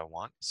number that I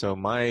want. So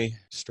my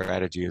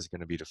strategy is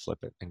going to be to flip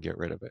it and get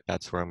rid of it.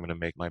 That's where I'm going to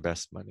make my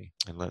best money.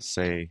 And let's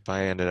say if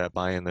I ended up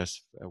buying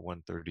this at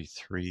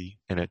 133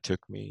 and it took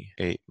me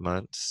 8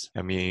 months,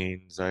 that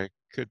means I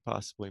could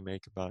possibly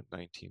make about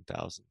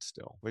 19,000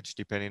 still, which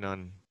depending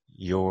on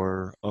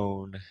your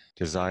own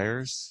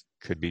desires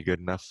could be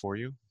good enough for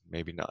you,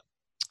 maybe not.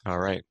 All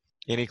right.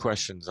 Any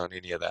questions on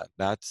any of that?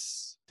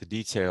 That's the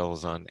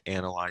details on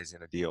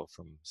analyzing a deal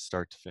from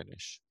start to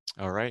finish.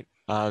 All right.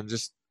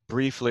 Just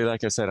briefly,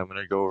 like I said, I'm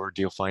going to go over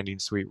Deal Finding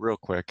Suite real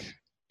quick.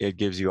 It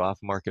gives you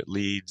off-market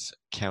leads,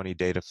 County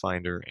Data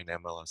Finder, and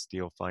MLS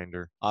Deal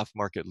Finder.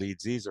 Off-market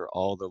leads, these are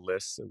all the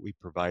lists that we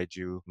provide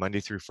you Monday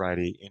through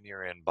Friday in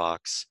your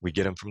inbox. We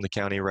get them from the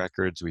county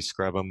records, we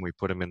scrub them, we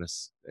put them in a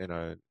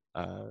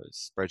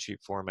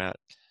spreadsheet format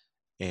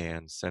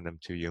and send them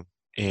to you.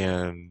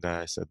 And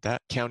I said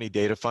that County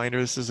Data Finder,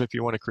 this is if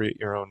you want to create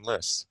your own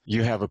lists.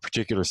 You have a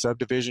particular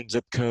subdivision,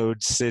 zip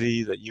code,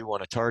 city that you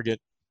want to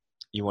target.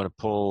 You want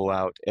to pull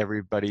out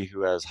everybody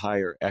who has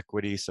higher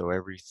equity, so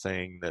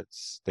everything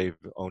they've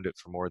owned it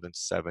for more than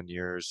 7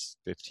 years,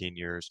 15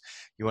 years.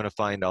 You want to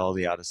find all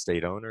the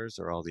out-of-state owners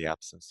or all the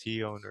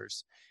absentee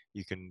owners.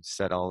 You can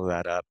set all of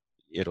that up.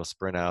 It'll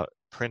print out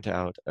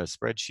a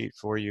spreadsheet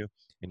for you,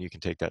 and you can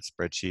take that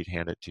spreadsheet,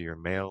 hand it to your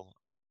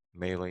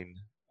mailing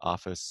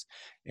office,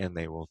 and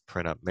they will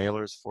print up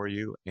mailers for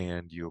you,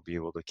 and you'll be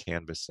able to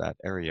canvass that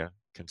area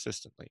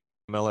consistently.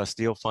 MLS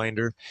Deal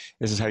Finder,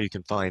 this is how you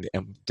can find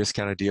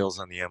discounted deals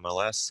on the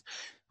MLS.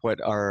 What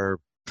our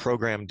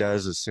program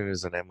does as soon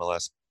as an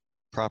MLS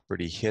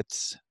property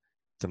hits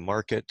the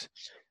market,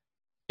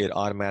 it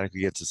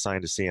automatically gets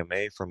assigned a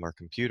CMA from our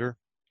computer,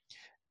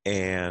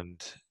 and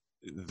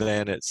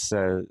then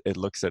it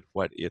looks at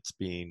what it's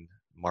being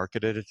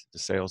marketed, the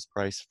sales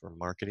price for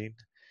marketing,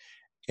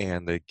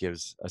 and it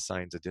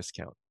assigns a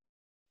discount.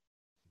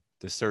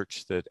 The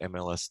search that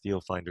MLS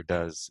Deal Finder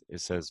does,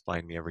 it says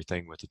find me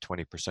everything with a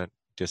 20%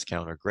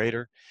 discount or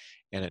greater,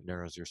 and it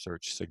narrows your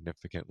search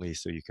significantly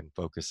so you can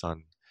focus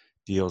on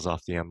deals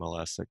off the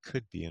MLS that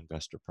could be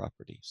investor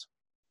properties.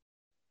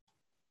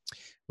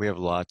 We have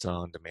lots of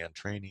on-demand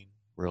training,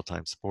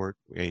 real-time support.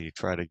 We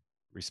try to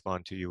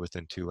respond to you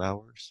within 2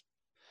 hours.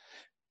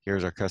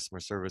 Here's our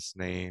customer service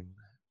name,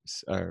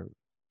 our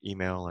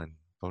email, and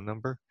phone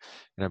number,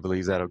 and I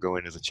believe that'll go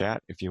into the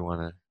chat if you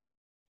want to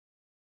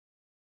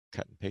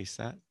cut and paste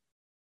that.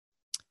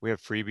 We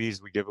have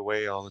freebies we give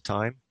away all the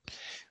time.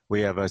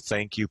 We have a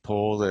thank you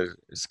poll that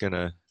is going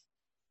to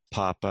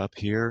pop up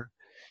here,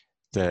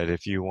 that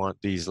if you want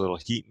these little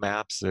heat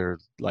maps, they're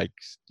like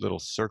little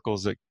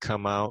circles that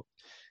come out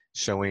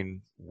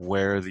showing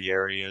where the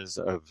areas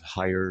of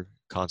higher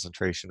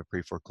concentration of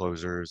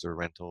pre-foreclosures or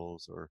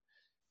rentals or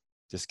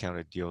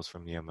discounted deals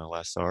from the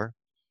MLS are.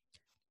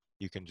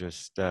 You can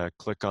just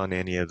click on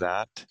any of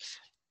that.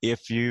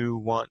 If you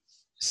want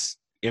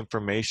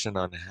information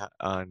on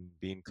on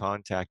being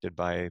contacted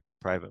by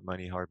private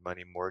money, hard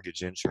money,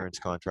 mortgage, insurance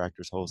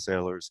contractors,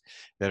 wholesalers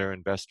that are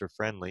investor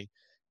friendly,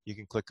 you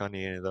can click on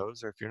any of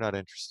those. Or if you're not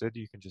interested,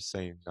 you can just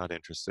say not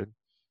interested.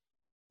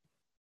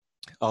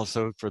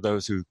 Also, for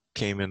those who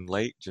came in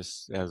late,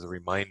 just as a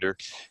reminder,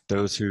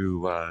 those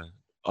who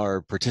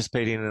are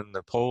participating in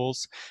the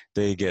polls,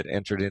 they get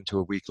entered into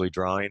a weekly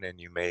drawing, and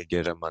you may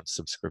get a month's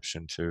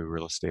subscription to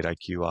Real Estate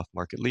IQ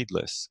off-market lead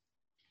lists.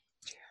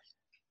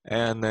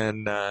 And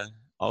then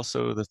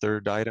also the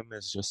third item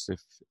is just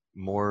if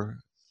more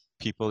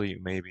people you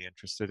may be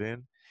interested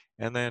in,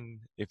 and then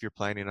if you're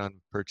planning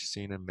on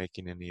purchasing and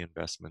making any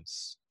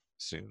investments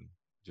soon,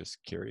 just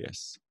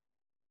curious.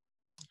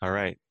 All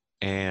right,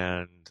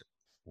 and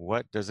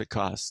what does it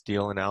cost?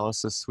 Deal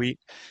Analysis Suite,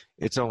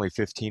 it's only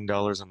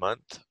 $15 a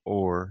month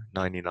or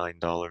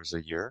 $99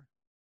 a year.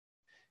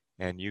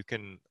 And you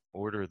can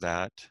order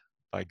that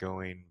by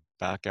going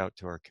back out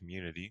to our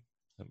community.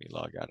 Let me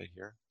log out of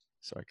here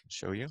so I can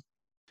show you.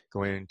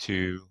 Go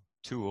into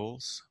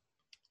Tools,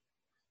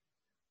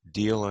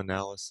 Deal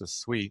Analysis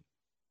Suite,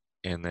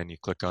 and then you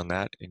click on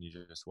that and you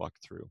just walk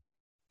through.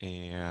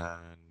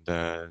 And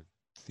the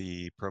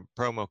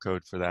promo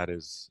code for that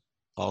is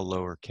all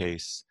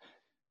lowercase,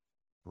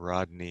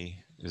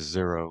 Rodney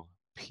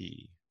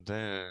 0P.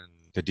 Then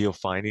the Deal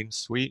Finding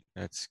Suite,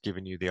 that's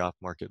giving you the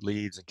off-market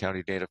leads and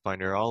County Data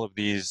Finder. All of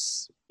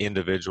these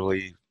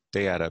individually,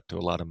 they add up to a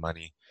lot of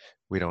money.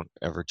 We don't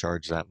ever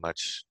charge that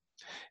much.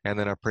 And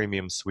then our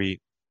Premium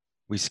Suite,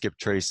 we skip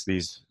trace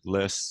these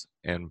lists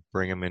and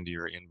bring them into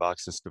your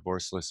inbox. This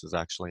divorce list is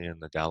actually in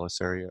the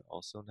Dallas area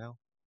also now.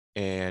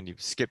 And you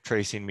skip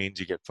tracing means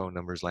you get phone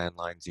numbers,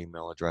 landlines,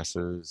 email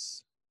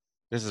addresses.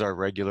 This is our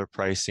regular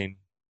pricing.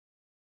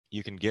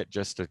 You can get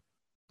just a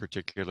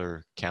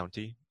particular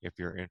county if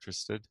you're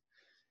interested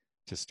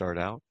to start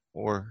out,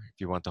 or if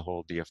you want the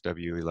whole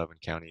DFW 11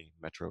 county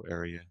metro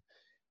area,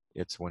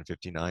 it's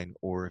 $159,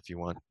 or if you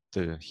want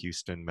the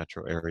Houston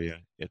metro area,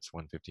 it's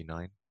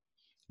 $159.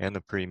 And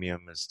the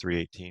premium is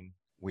 $318.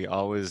 We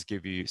always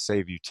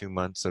save you 2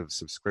 months of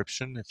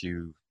subscription if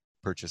you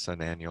purchase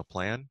an annual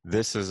plan.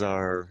 This is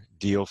our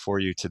deal for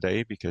you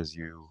today because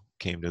you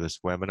came to this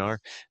webinar.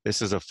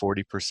 This is a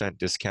 40%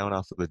 discount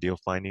off of the Deal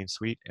Finding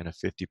Suite and a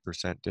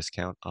 50%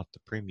 discount off the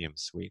Premium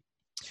Suite.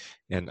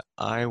 And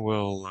I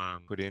will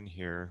put in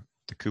here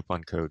the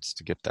coupon codes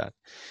to get that.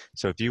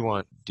 So if you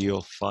want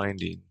Deal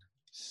Finding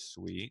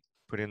Suite,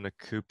 put in the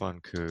coupon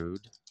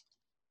code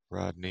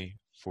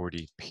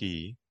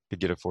Rodney40P to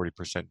get a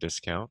 40%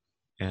 discount.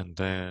 And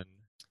then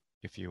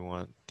if you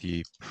want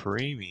the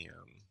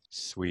Premium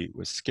Suite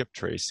with skip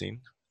tracing,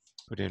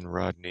 put in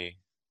Rodney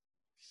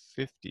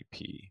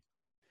 50P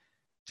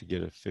to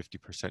get a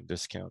 50%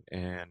 discount.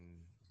 And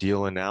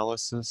Deal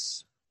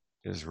Analysis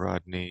is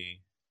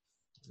Rodney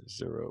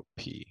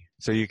 0P.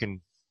 So you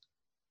can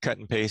cut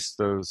and paste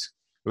those.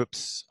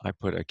 Whoops, I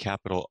put a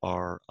capital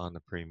R on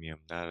the Premium.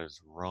 That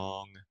is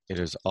wrong. It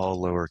is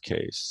all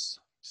lowercase.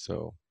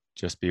 So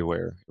just be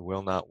aware. It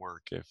will not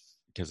work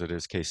because it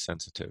is case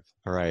sensitive.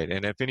 All right,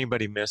 and if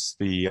anybody missed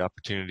the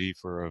opportunity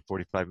for a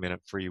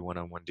 45-minute free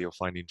one-on-one deal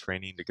finding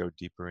training to go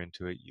deeper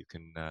into it, you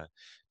can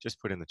just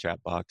put in the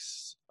chat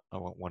box, I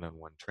want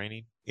one-on-one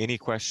training. Any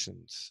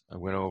questions? I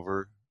went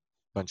over a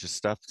bunch of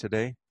stuff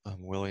today.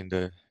 I'm willing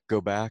to go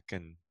back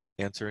and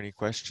answer any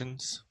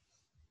questions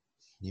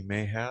you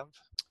may have.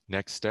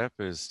 Next step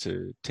is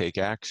to take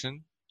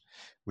action.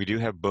 We do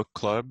have book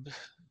club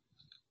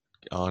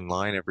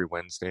online every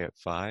Wednesday at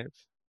 5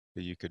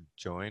 that you could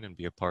join and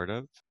be a part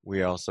of.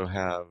 We also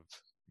have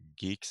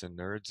Geeks and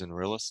Nerds in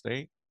Real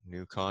Estate,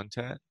 new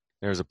content.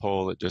 There's a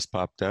poll that just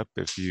popped up.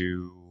 If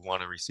you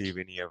want to receive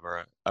any of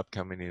our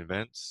upcoming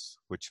events,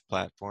 which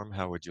platform,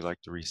 how would you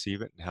like to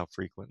receive it, and how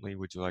frequently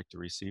would you like to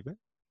receive it?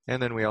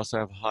 And then we also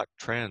have Hot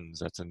Trends.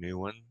 That's a new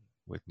one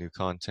with new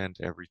content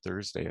every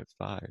Thursday at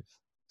 5.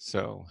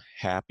 So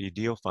happy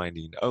deal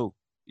finding. Oh,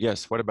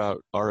 yes, what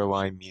about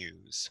ROI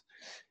Muse?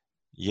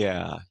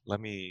 Yeah, let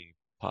me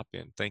pop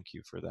in. Thank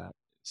you for that.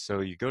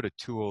 So you go to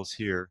Tools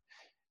here,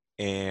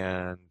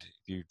 and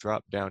you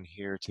drop down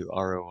here to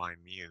ROI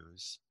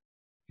Muse,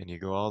 and you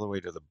go all the way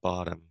to the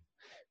bottom.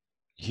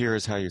 Here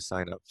is how you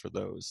sign up for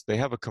those. They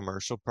have a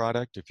commercial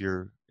product if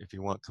you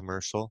want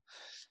commercial.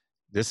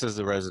 This is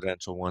the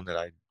residential one that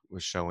I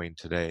was showing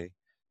today,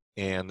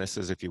 and this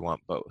is if you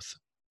want both.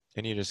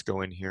 And you just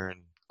go in here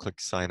and click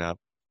sign up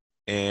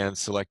and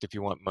select if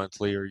you want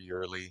monthly or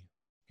yearly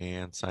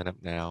and sign up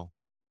now.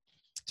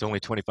 It's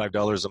only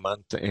 $25 a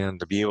month, and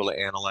to be able to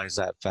analyze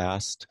that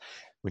fast,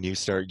 when you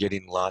start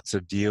getting lots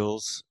of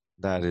deals,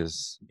 that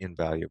is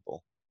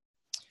invaluable.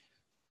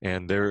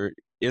 And there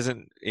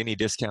isn't any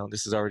discount.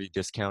 This is already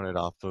discounted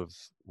off of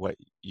what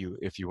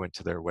if you went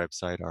to their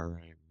website,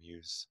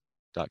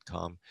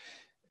 rimuse.com,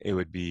 it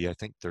would be, I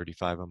think,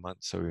 $35 a month,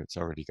 so it's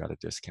already got a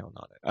discount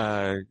on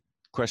it.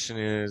 Question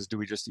is, do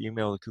we just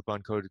email the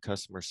coupon code to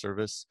customer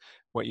service?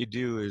 What you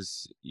do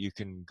is you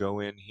can go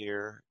in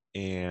here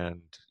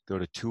and go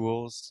to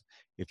Tools.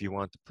 If you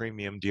want the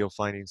Premium Deal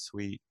Finding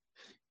Suite,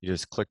 you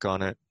just click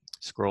on it,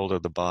 scroll to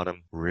the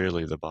bottom,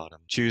 really the bottom.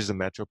 Choose the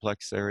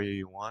Metroplex area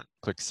you want,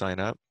 click sign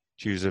up.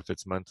 Choose if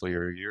it's monthly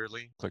or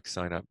yearly, click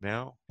sign up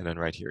now, and then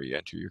right here you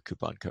enter your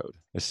coupon code.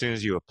 As soon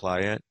as you apply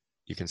it,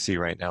 you can see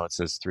right now it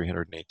says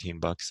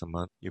 $318 a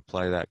month. You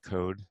apply that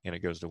code and it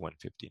goes to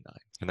 $159.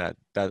 And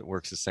that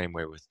works the same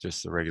way with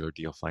just the regular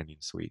deal finding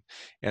suite.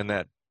 And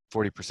that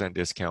 40%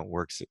 discount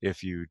works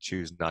if you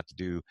choose not to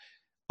do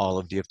all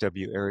of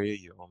DFW area.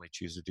 You only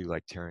choose to do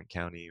like Tarrant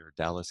County or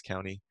Dallas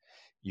County.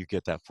 You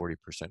get that 40%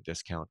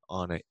 discount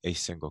on a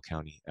single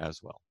county as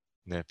well.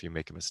 And then if you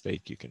make a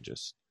mistake, you can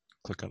just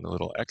click on the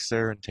little X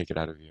there and take it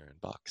out of your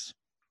inbox.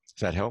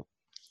 Does that help?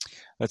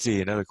 Let's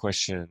see, another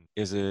question.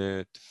 Is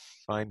it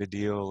find a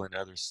deal in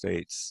other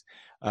states?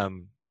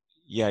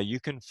 Yeah, you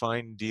can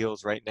find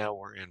deals. Right now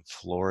we're in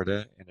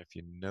Florida, and if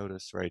you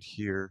notice right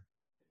here,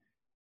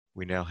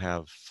 we now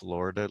have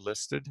Florida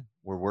listed.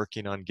 We're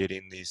working on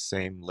getting these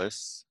same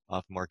lists,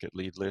 off-market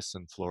lead lists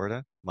in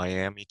Florida,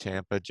 Miami,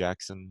 Tampa,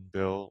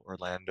 Jacksonville,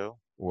 Orlando,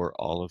 or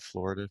all of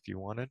Florida if you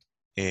wanted.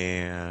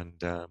 And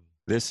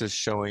this is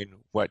showing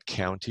what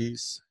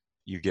counties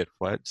you get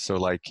what. So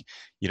like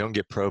you don't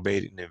get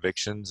probate and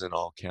evictions in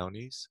all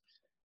counties.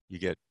 You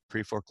get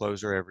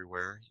pre-foreclosure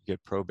everywhere. You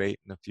get probate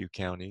in a few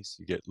counties.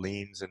 You get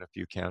liens in a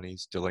few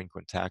counties,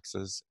 delinquent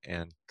taxes,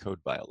 and code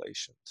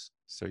violations.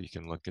 So you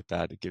can look at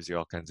that. It gives you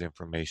all kinds of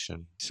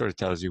information. It sort of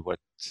tells you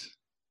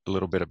a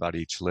little bit about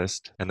each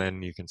list, and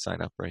then you can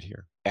sign up right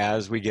here.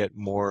 As we get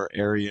more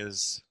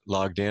areas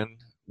logged in,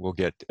 we'll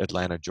get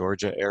Atlanta,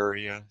 Georgia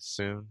area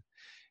soon,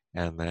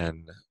 and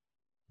then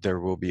there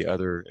will be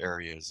other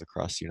areas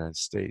across the United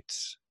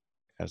States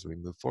as we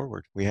move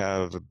forward. We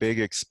have a big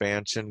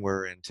expansion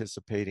we're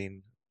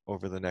anticipating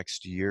over the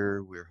next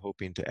year. We're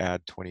hoping to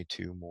add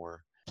 22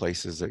 more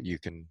places that you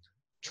can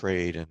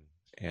trade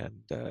and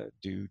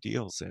do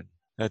deals in.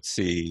 Let's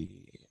see.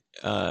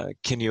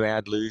 Can you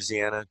add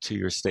Louisiana to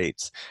your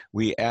states?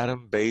 We add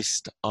them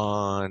based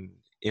on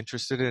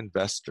interested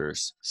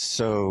investors.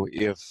 So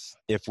if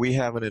we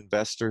have an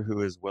investor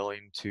who is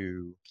willing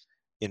to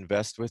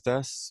invest with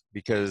us,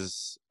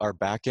 because our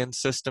back-end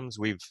systems,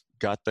 we've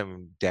got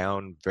them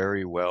down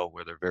very well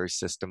where they're very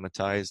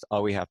systematized.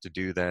 All we have to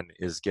do then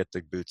is get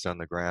the boots on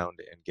the ground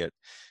and get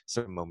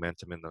some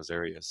momentum in those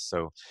areas.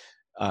 So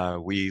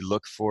we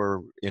look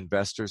for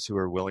investors who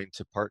are willing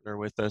to partner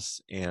with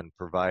us and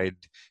provide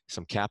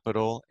some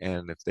capital.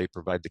 And if they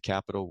provide the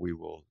capital, we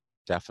will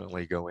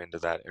definitely go into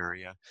that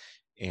area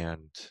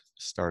and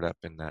start up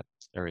in that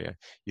area.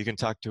 You can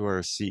talk to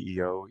our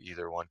CEO,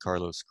 either Juan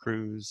Carlos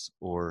Cruz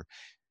or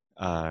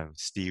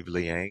Steve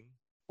Liang,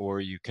 or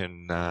you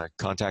can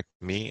contact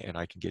me and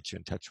I can get you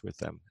in touch with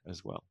them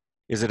as well.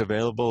 Is it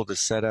available to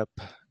set up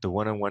the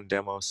one-on-one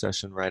demo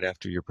session right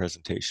after your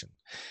presentation?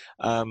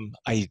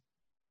 I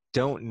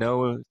don't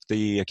know if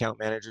the account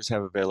managers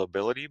have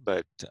availability,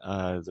 but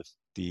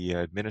the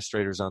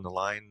administrators on the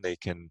line, they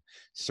can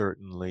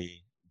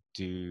certainly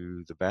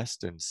do the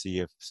best and see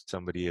if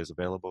somebody is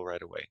available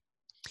right away.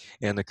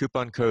 And the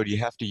coupon code, you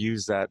have to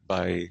use that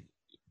by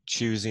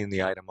choosing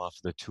the item off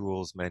the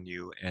tools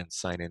menu and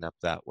signing up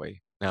that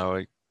way. Now,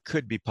 it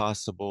could be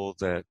possible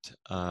that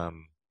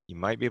you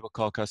might be able to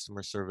call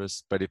customer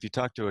service, but if you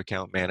talk to an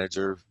account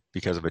manager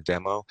because of a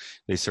demo,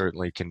 they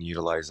certainly can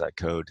utilize that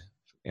code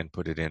and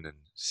put it in and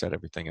set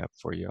everything up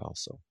for you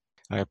also.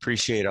 I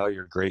appreciate all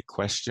your great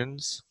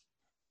questions.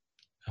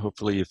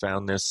 Hopefully you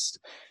found this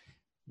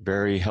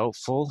very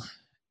helpful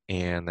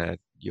and that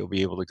you'll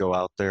be able to go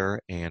out there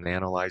and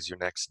analyze your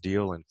next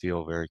deal and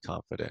feel very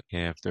confident.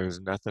 And if there's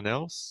nothing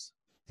else,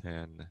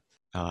 then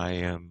I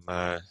am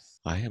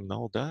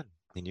all done.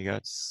 And you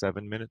got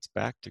 7 minutes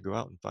back to go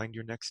out and find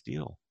your next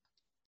deal.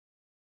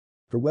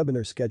 For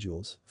webinar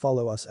schedules,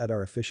 follow us at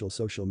our official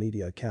social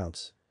media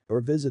accounts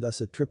or visit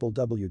us at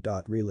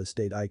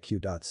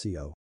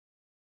www.realestateiq.co.